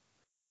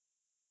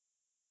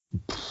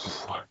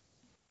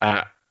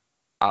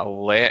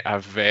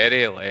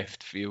very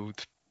left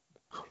field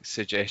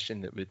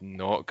suggestion that would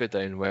not go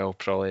down well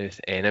probably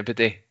with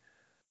anybody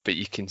but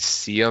you can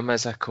see him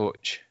as a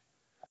coach,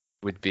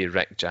 would be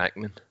Rick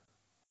Jackman.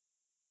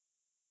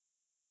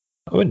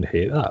 I wouldn't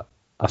hate that.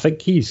 I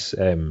think he's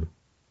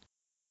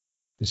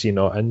is he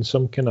not in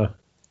some kind of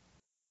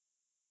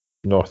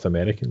North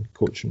American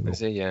coaching role? Is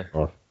he? Yeah.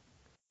 Or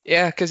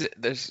Yeah, because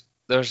there's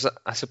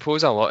I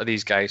suppose a lot of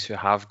these guys who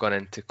have gone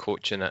into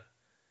coaching at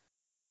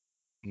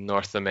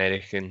North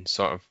American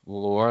sort of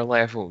lower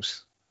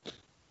levels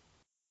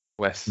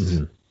with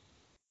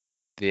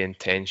the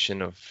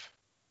intention of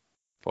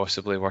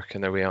possibly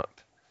working their way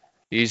up.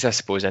 He's, I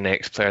suppose, an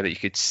ex-player that you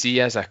could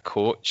see as a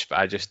coach, but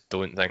I just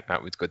don't think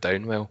that would go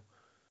down well.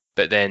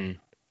 But then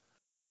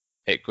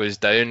it goes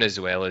down as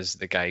well as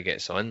the guy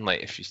gets on.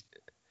 Like if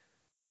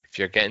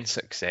you're getting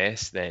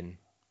success, then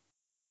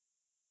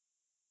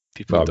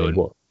people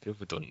don't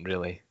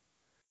really.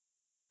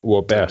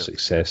 What better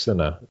success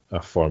than a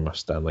former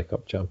Stanley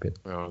Cup champion?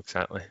 Well,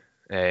 exactly.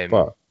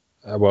 But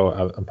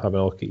I'm having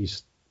a look at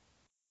his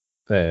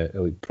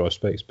elite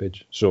prospects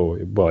page. So,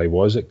 he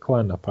was at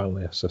Clan,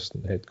 apparently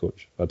assistant head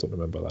coach. I don't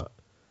remember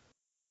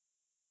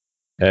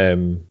that.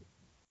 And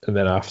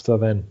then after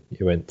then,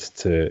 he went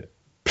to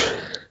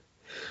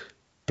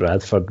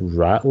Bradford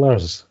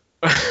Rattlers.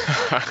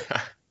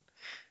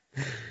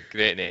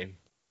 Great name.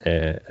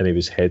 And he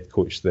was head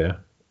coach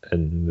there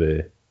in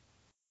the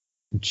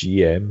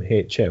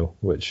GMHL,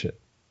 which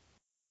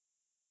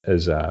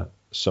is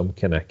some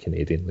kind of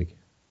Canadian league.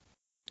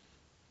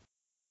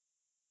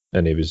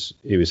 And he was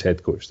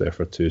head coach there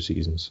for 2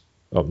 seasons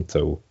up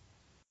until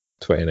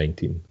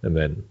 2019, and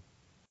then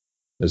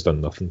has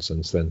done nothing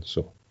since then.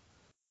 So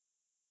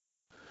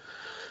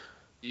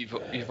you've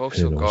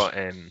also got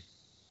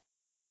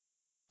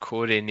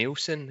Corey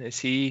Nielsen. Is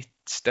he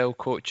still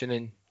coaching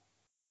in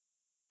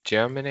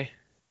Germany?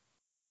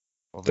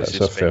 Obviously,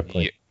 that's a fair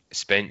point.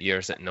 Spent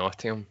years at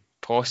Nottingham.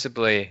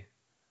 Possibly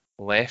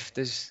left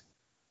his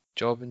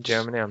job in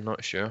Germany. I'm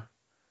not sure.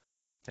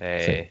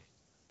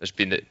 There's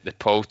been the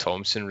Paul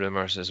Thompson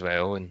rumours as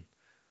well and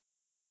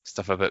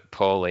stuff about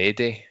Paul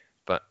Eddy,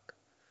 but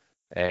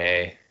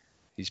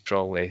he's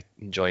probably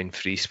enjoying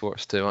free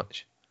sports too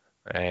much.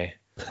 But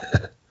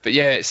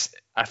yeah,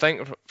 I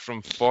think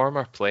from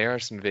former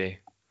players, maybe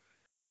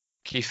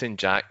Keith and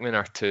Jackman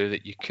are two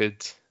that you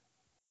could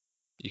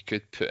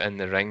put in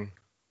the ring.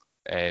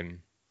 I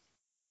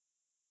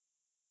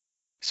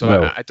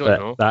don't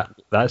know.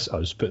 That's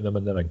us putting them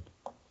in the ring.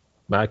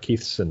 Matt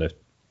Keith's in the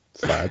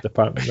fire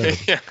department now,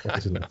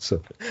 isn't it?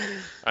 So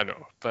I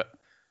know, but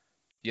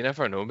you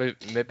never know. Maybe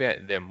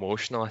the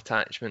emotional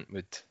attachment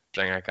would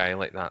bring a guy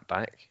like that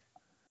back.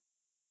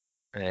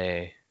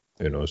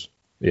 Who knows?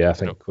 Yeah, I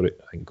think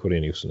Corey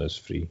Nielsen is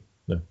free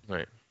now.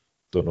 Right.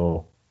 Don't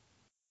know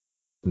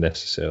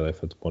necessarily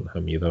if I'd want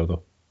him either,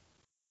 though.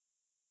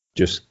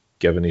 Just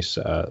given his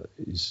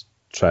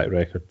track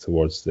record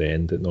towards the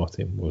end at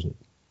Nottingham wasn't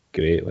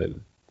great. Like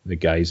the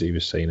guys that he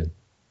was signing,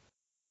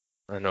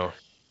 I know.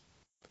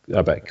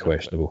 A bit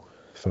questionable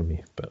for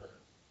me, but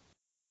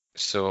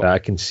so I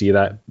can see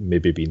that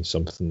maybe being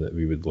something that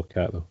we would look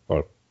at, though,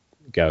 or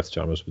Gareth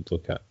Chalmers would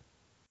look at.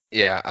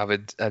 Yeah,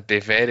 I'd be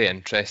very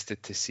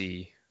interested to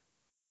see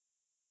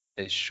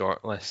his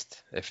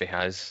shortlist if he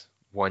has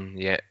one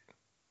yet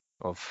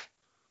of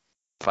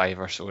 5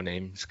 or so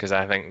names, because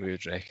I think we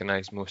would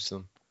recognise most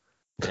of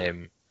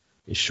them.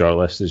 His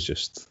shortlist is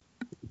just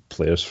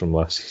players from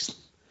last season.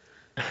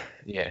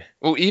 Yeah,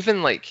 well,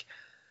 even like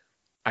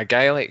a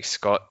guy like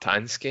Scott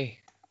Tansky,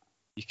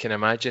 you can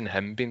imagine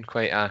him being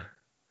quite a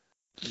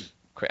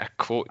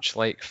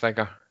coach-like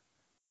figure.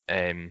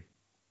 But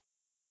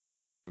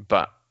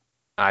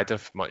we'd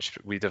have much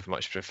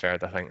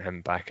preferred, I think,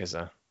 him back as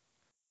a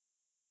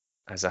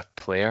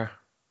player.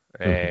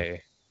 And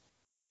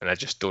I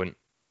just don't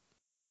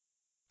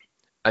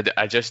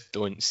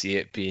see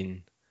it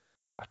being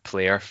a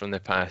player from the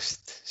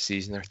past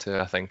season or two.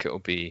 I think it'll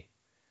be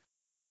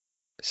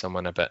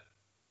someone a bit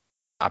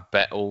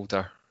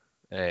older,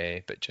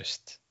 but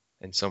just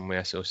in some way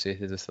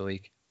associated with the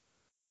league.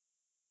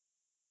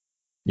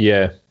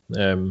 Yeah,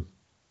 I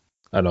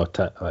know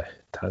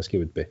Tansky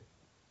would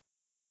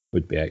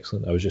be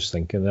excellent. I was just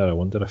thinking there. I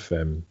wonder if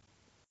we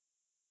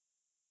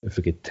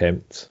could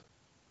tempt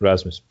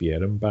Rasmus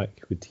Bjerrum back.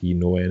 Would he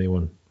know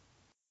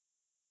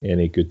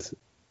any good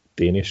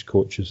Danish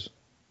coaches?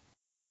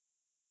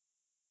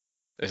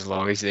 As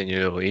long as they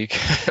knew the league.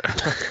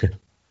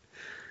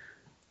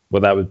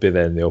 Well, that would be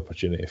then the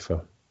opportunity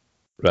for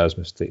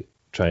Rasmus to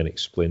try and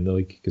explain the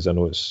league, because I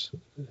know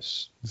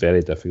it's very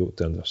difficult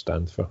to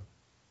understand for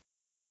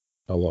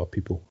a lot of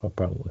people,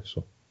 apparently.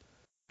 So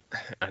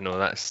I know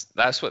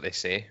that's what they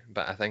say,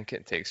 but I think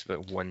it takes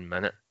about 1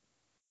 minute.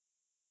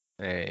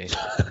 1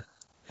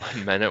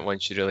 minute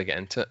once you really get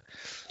into it.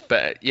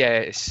 But yeah,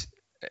 it's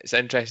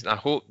interesting. I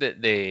hope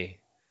that they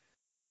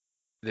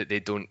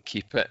don't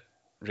keep it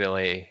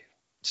really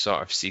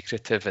sort of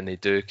secretive, and they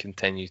do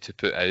continue to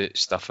put out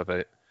stuff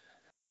about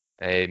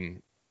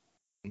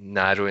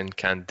narrowing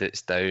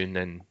candidates down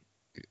and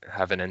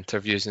having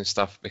interviews and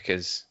stuff,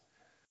 because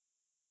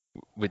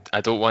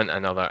I don't want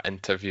another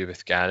interview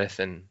with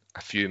Gareth in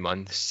a few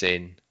months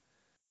saying,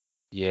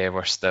 yeah,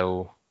 we're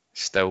still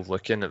still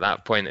looking. At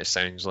that point, it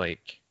sounds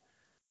like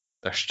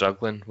they're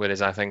struggling,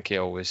 whereas I think he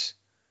always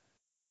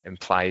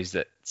implies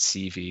that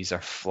CVs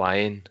are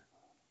flying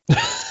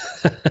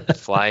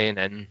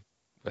in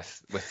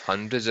with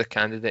hundreds of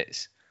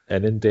candidates.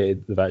 And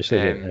indeed, they've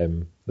actually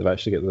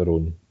got their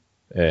own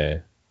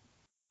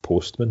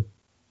postman,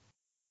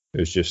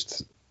 who's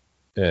just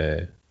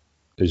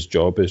his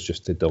job is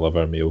just to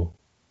deliver mail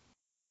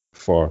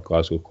for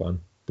Glasgow Clan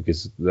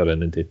because they're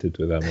inundated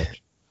with that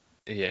much.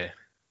 Yeah,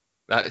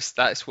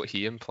 that's what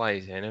he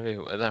implies anyway.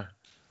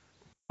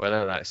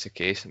 Whether that's the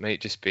case, it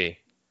might just be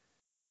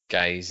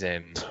guys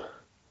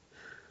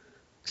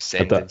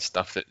sending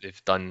stuff that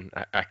they've done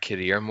a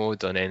career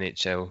mode on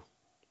NHL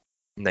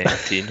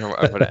 19 or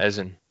whatever it is,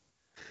 and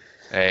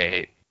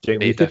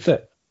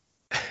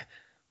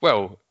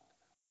well,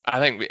 I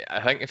think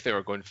if they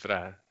were going for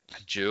a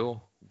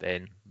duel,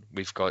 then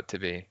we've got to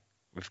be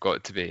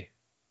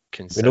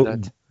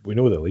considered. We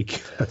know the league.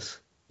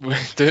 We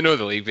do know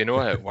the league. We know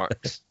how it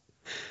works.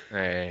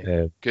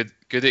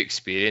 Good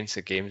experience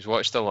of games.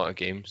 Watched a lot of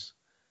games.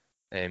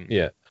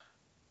 Yeah.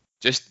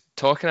 Just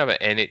talking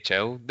about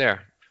NHL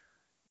there.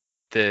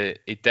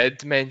 He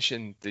did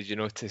mention. Did you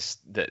notice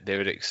that they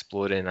were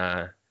exploring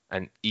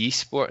an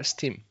esports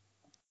team?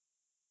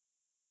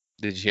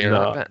 Did you hear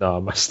that bit? No, I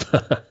missed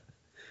that.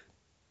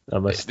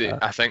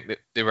 I think that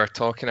they were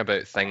talking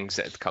about things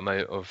that had come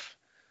out of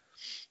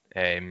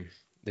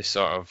the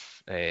sort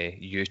of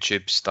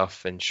YouTube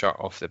stuff and Shirt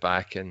Off the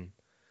Back and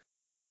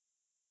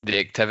the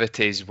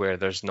activities where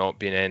there's not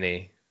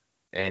been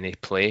any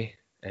play.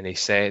 And he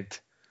said,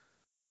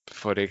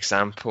 for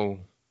example,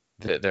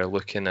 that they're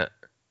looking at,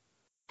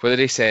 whether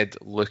he said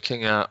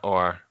looking at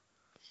or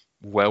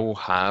will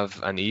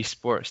have an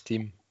esports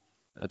team.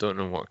 I don't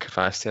know what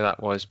capacity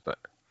that was, but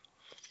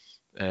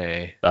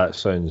that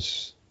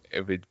sounds.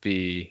 It would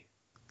be.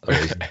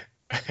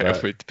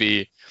 It would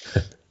be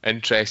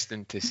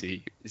interesting to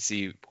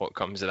see what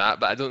comes of that.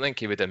 But I don't think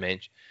he would have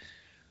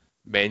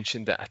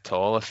mentioned it at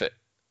all if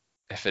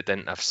it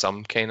didn't have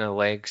some kind of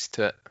legs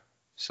to it.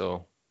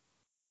 So.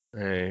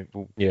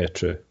 Yeah,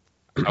 true.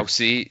 I'll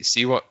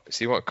see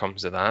what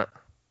comes of that.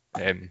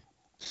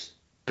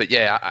 But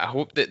yeah, I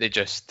hope that they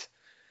just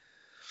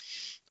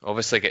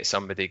obviously get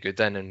somebody good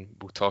in, and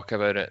we'll talk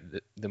about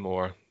it the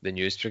more the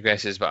news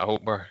progresses. But I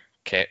hope we're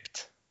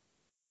kept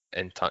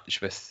in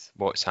touch with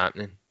what's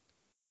happening,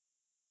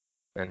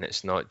 and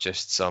it's not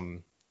just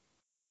some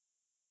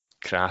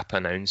crap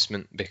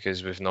announcement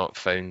because we've not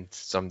found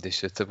somebody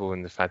suitable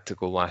and they've had to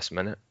go last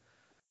minute.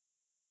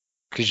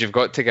 Because you've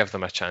got to give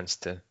them a chance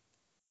to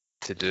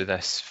do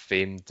this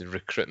famed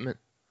recruitment.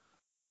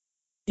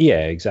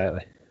 Yeah,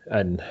 exactly.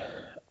 And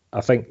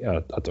I think,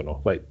 I don't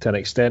know, like to an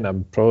extent,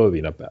 I'm probably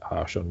being a bit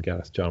harsh on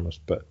Gareth Chalmers,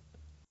 but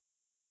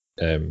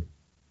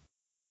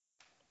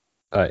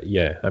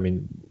yeah, I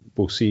mean,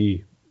 we'll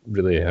see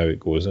really how it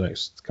goes the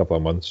next couple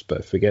of months.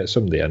 But if we get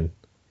somebody in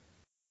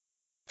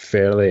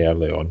fairly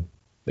early on,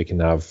 they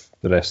can have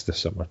the rest of the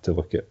summer to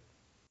look at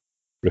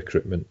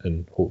recruitment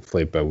and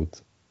hopefully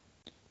build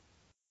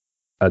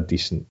a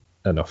decent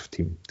enough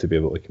team to be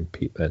able to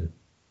compete. Then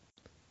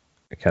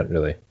I can't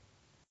really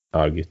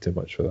argue too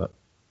much with that.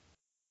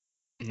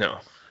 No,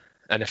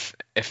 and if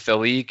the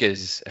league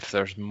if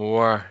there's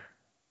more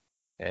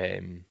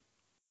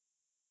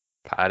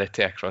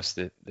parity across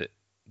the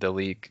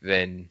league,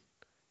 then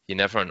you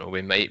never know.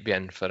 We might be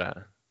in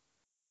for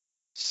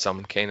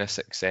some kind of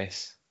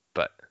success,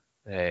 but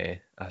I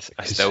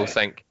still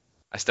think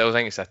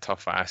it's a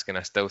tough ask, and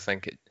I still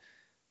think it,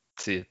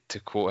 to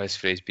quote his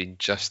phrase, being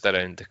just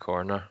around the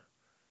corner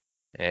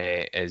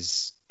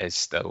is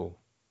still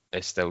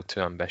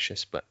too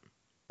ambitious. But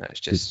that's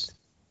just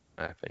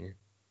my opinion.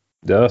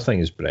 The other thing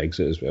is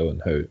Brexit as well,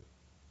 and how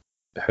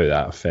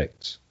that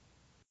affects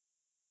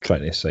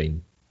trying to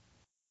sign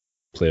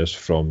players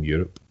from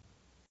Europe.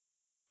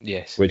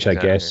 Yes, which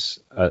exactly. I guess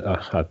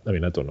I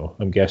mean, I don't know.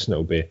 I'm guessing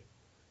it'll be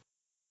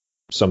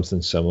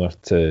something similar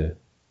to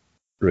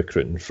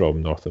recruiting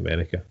from North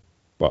America,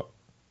 but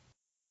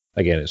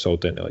again, it's all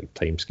down to like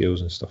timescales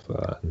and stuff like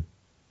that.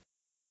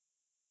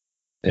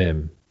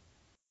 And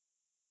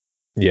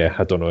yeah,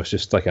 I don't know. It's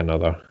just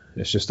another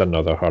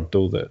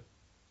hurdle that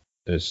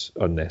is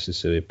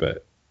unnecessary,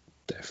 but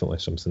definitely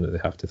something that they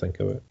have to think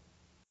about.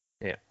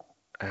 Yeah,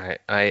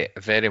 I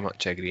very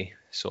much agree.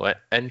 So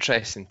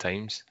interesting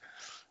times.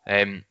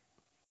 Do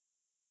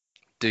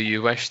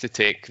you wish to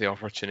take the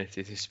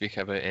opportunity to speak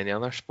about any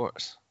other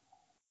sports?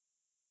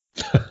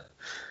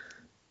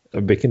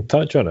 We can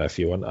touch on it if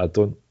you want. I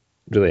don't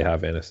really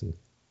have anything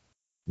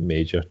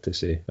major to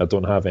say. I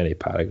don't have any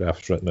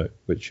paragraphs written out,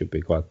 which you'd be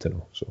glad to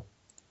know. So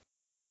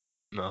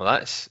no,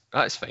 that's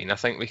fine. I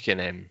think we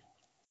can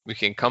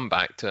come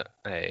back to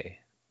it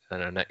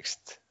in our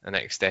next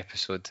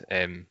episode.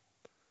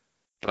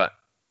 But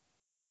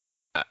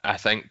I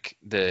think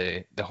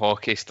the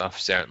hockey stuff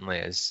certainly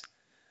is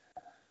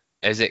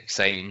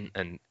exciting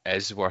and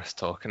is worth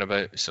talking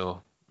about.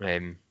 So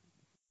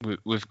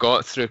we've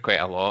got through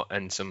quite a lot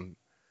and some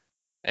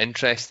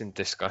interesting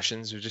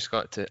discussions. We've just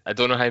got to. I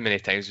don't know how many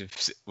times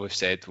we've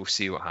said we'll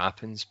see what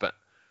happens, but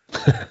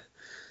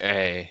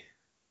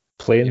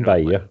Playing by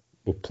ear.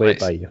 We'll play it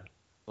by ear.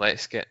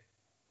 Let's get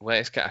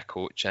a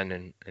coach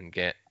in and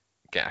get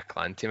a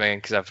clan team again,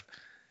 because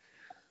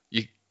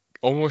you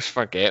almost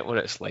forget what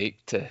it's like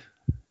to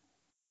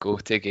go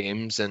to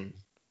games and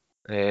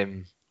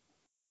the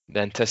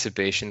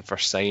anticipation for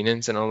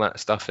signings and all that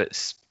stuff.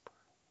 It's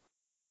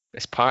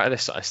part of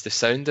it's the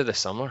sound of the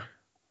summer.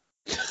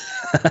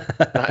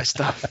 That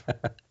stuff.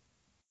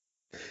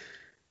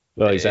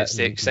 Well, it's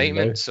the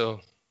excitement. Now, so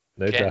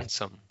now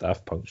some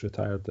Daft Punk's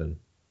retired, then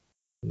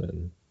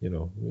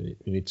we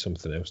need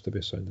something else to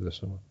be sound of the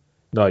summer.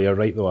 No, you're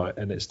right though,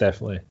 and it's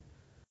definitely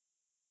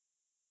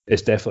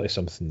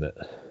something that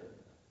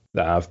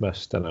I've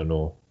missed, and I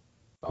know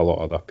a lot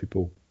of other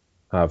people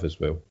have as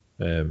well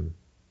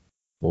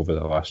over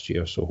the last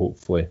year. So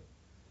hopefully,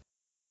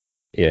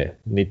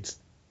 needs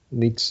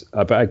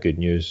a bit of good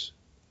news,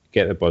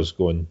 get the buzz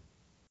going,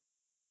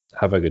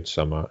 have a good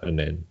summer, and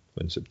then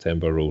when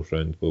September rolls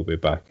round, we'll be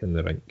back in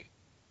the rink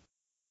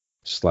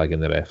slagging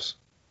the refs.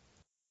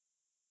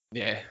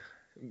 Yeah,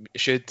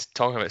 should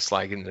talk about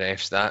slagging the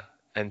refs. That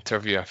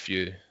interview a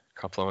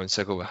couple of months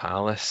ago with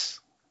Halas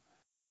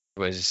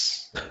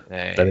was.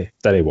 Did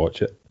he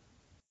watch it?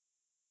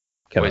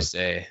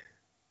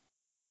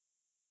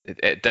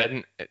 It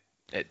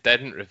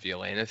didn't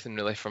reveal anything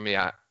really for me.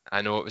 I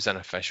know it was an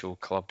official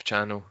club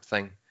channel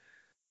thing,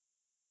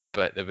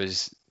 but there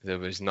was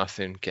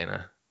nothing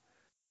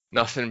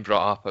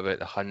brought up about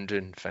the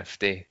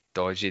 150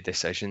 dodgy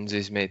decisions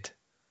he's made.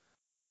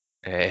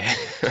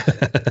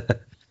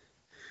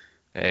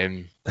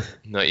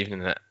 Not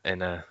even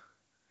in a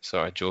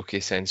sort of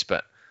jokey sense,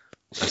 but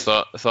I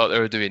thought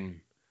there would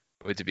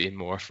have been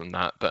more from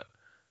that. But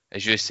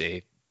as you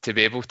say, to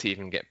be able to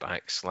even get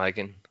back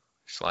slagging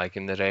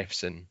the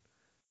refs and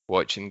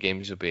watching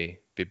games will be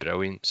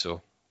brilliant.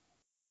 So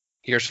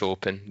here's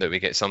hoping that we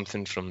get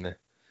something from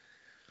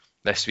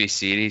this wee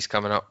series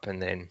coming up,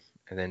 and then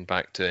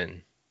back to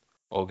in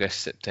August,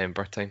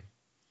 September time.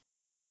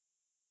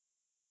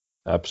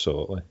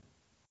 Absolutely.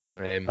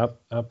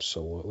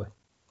 Absolutely.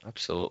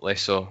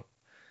 So,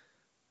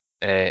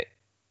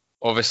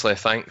 obviously,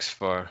 thanks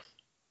for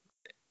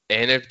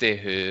anybody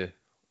who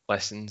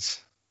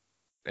listens.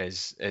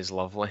 Is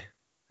lovely.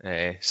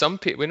 We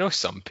know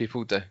some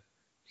people do. You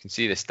can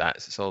see the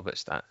stats. It's all about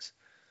stats.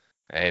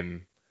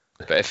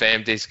 But if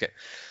anybody's got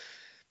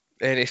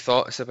any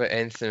thoughts about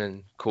anything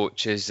and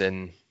coaches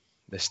and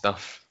the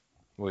stuff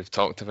we've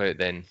talked about,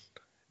 then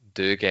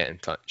do get in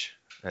touch,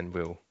 and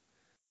we'll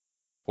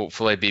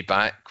hopefully be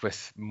back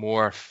with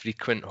more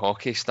frequent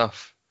hockey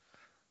stuff.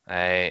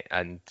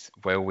 And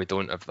while we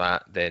don't have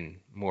that,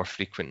 then more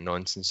frequent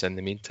nonsense in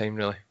the meantime,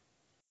 really.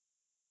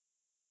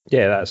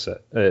 Yeah, that's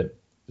it.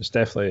 It's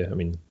definitely, I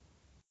mean,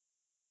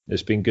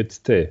 it's been good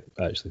to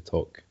actually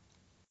talk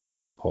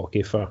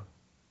hockey for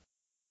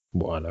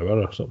an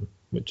hour or something,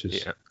 which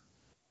is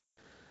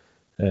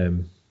a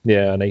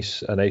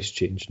nice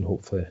change, and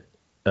hopefully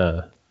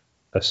a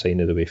sign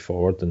of the way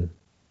forward, and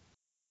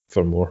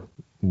for more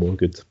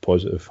good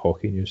positive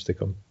hockey news to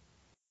come.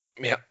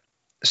 Yeah.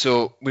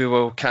 So we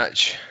will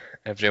catch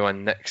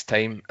everyone next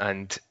time,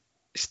 and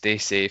stay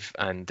safe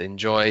and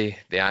enjoy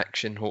the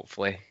action,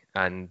 hopefully,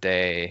 and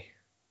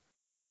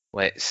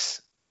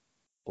let's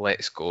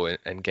go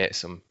and get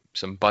some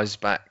buzz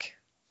back.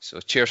 So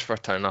cheers for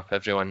turning up,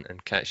 everyone,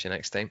 and catch you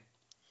next time.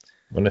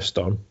 On a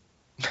storm.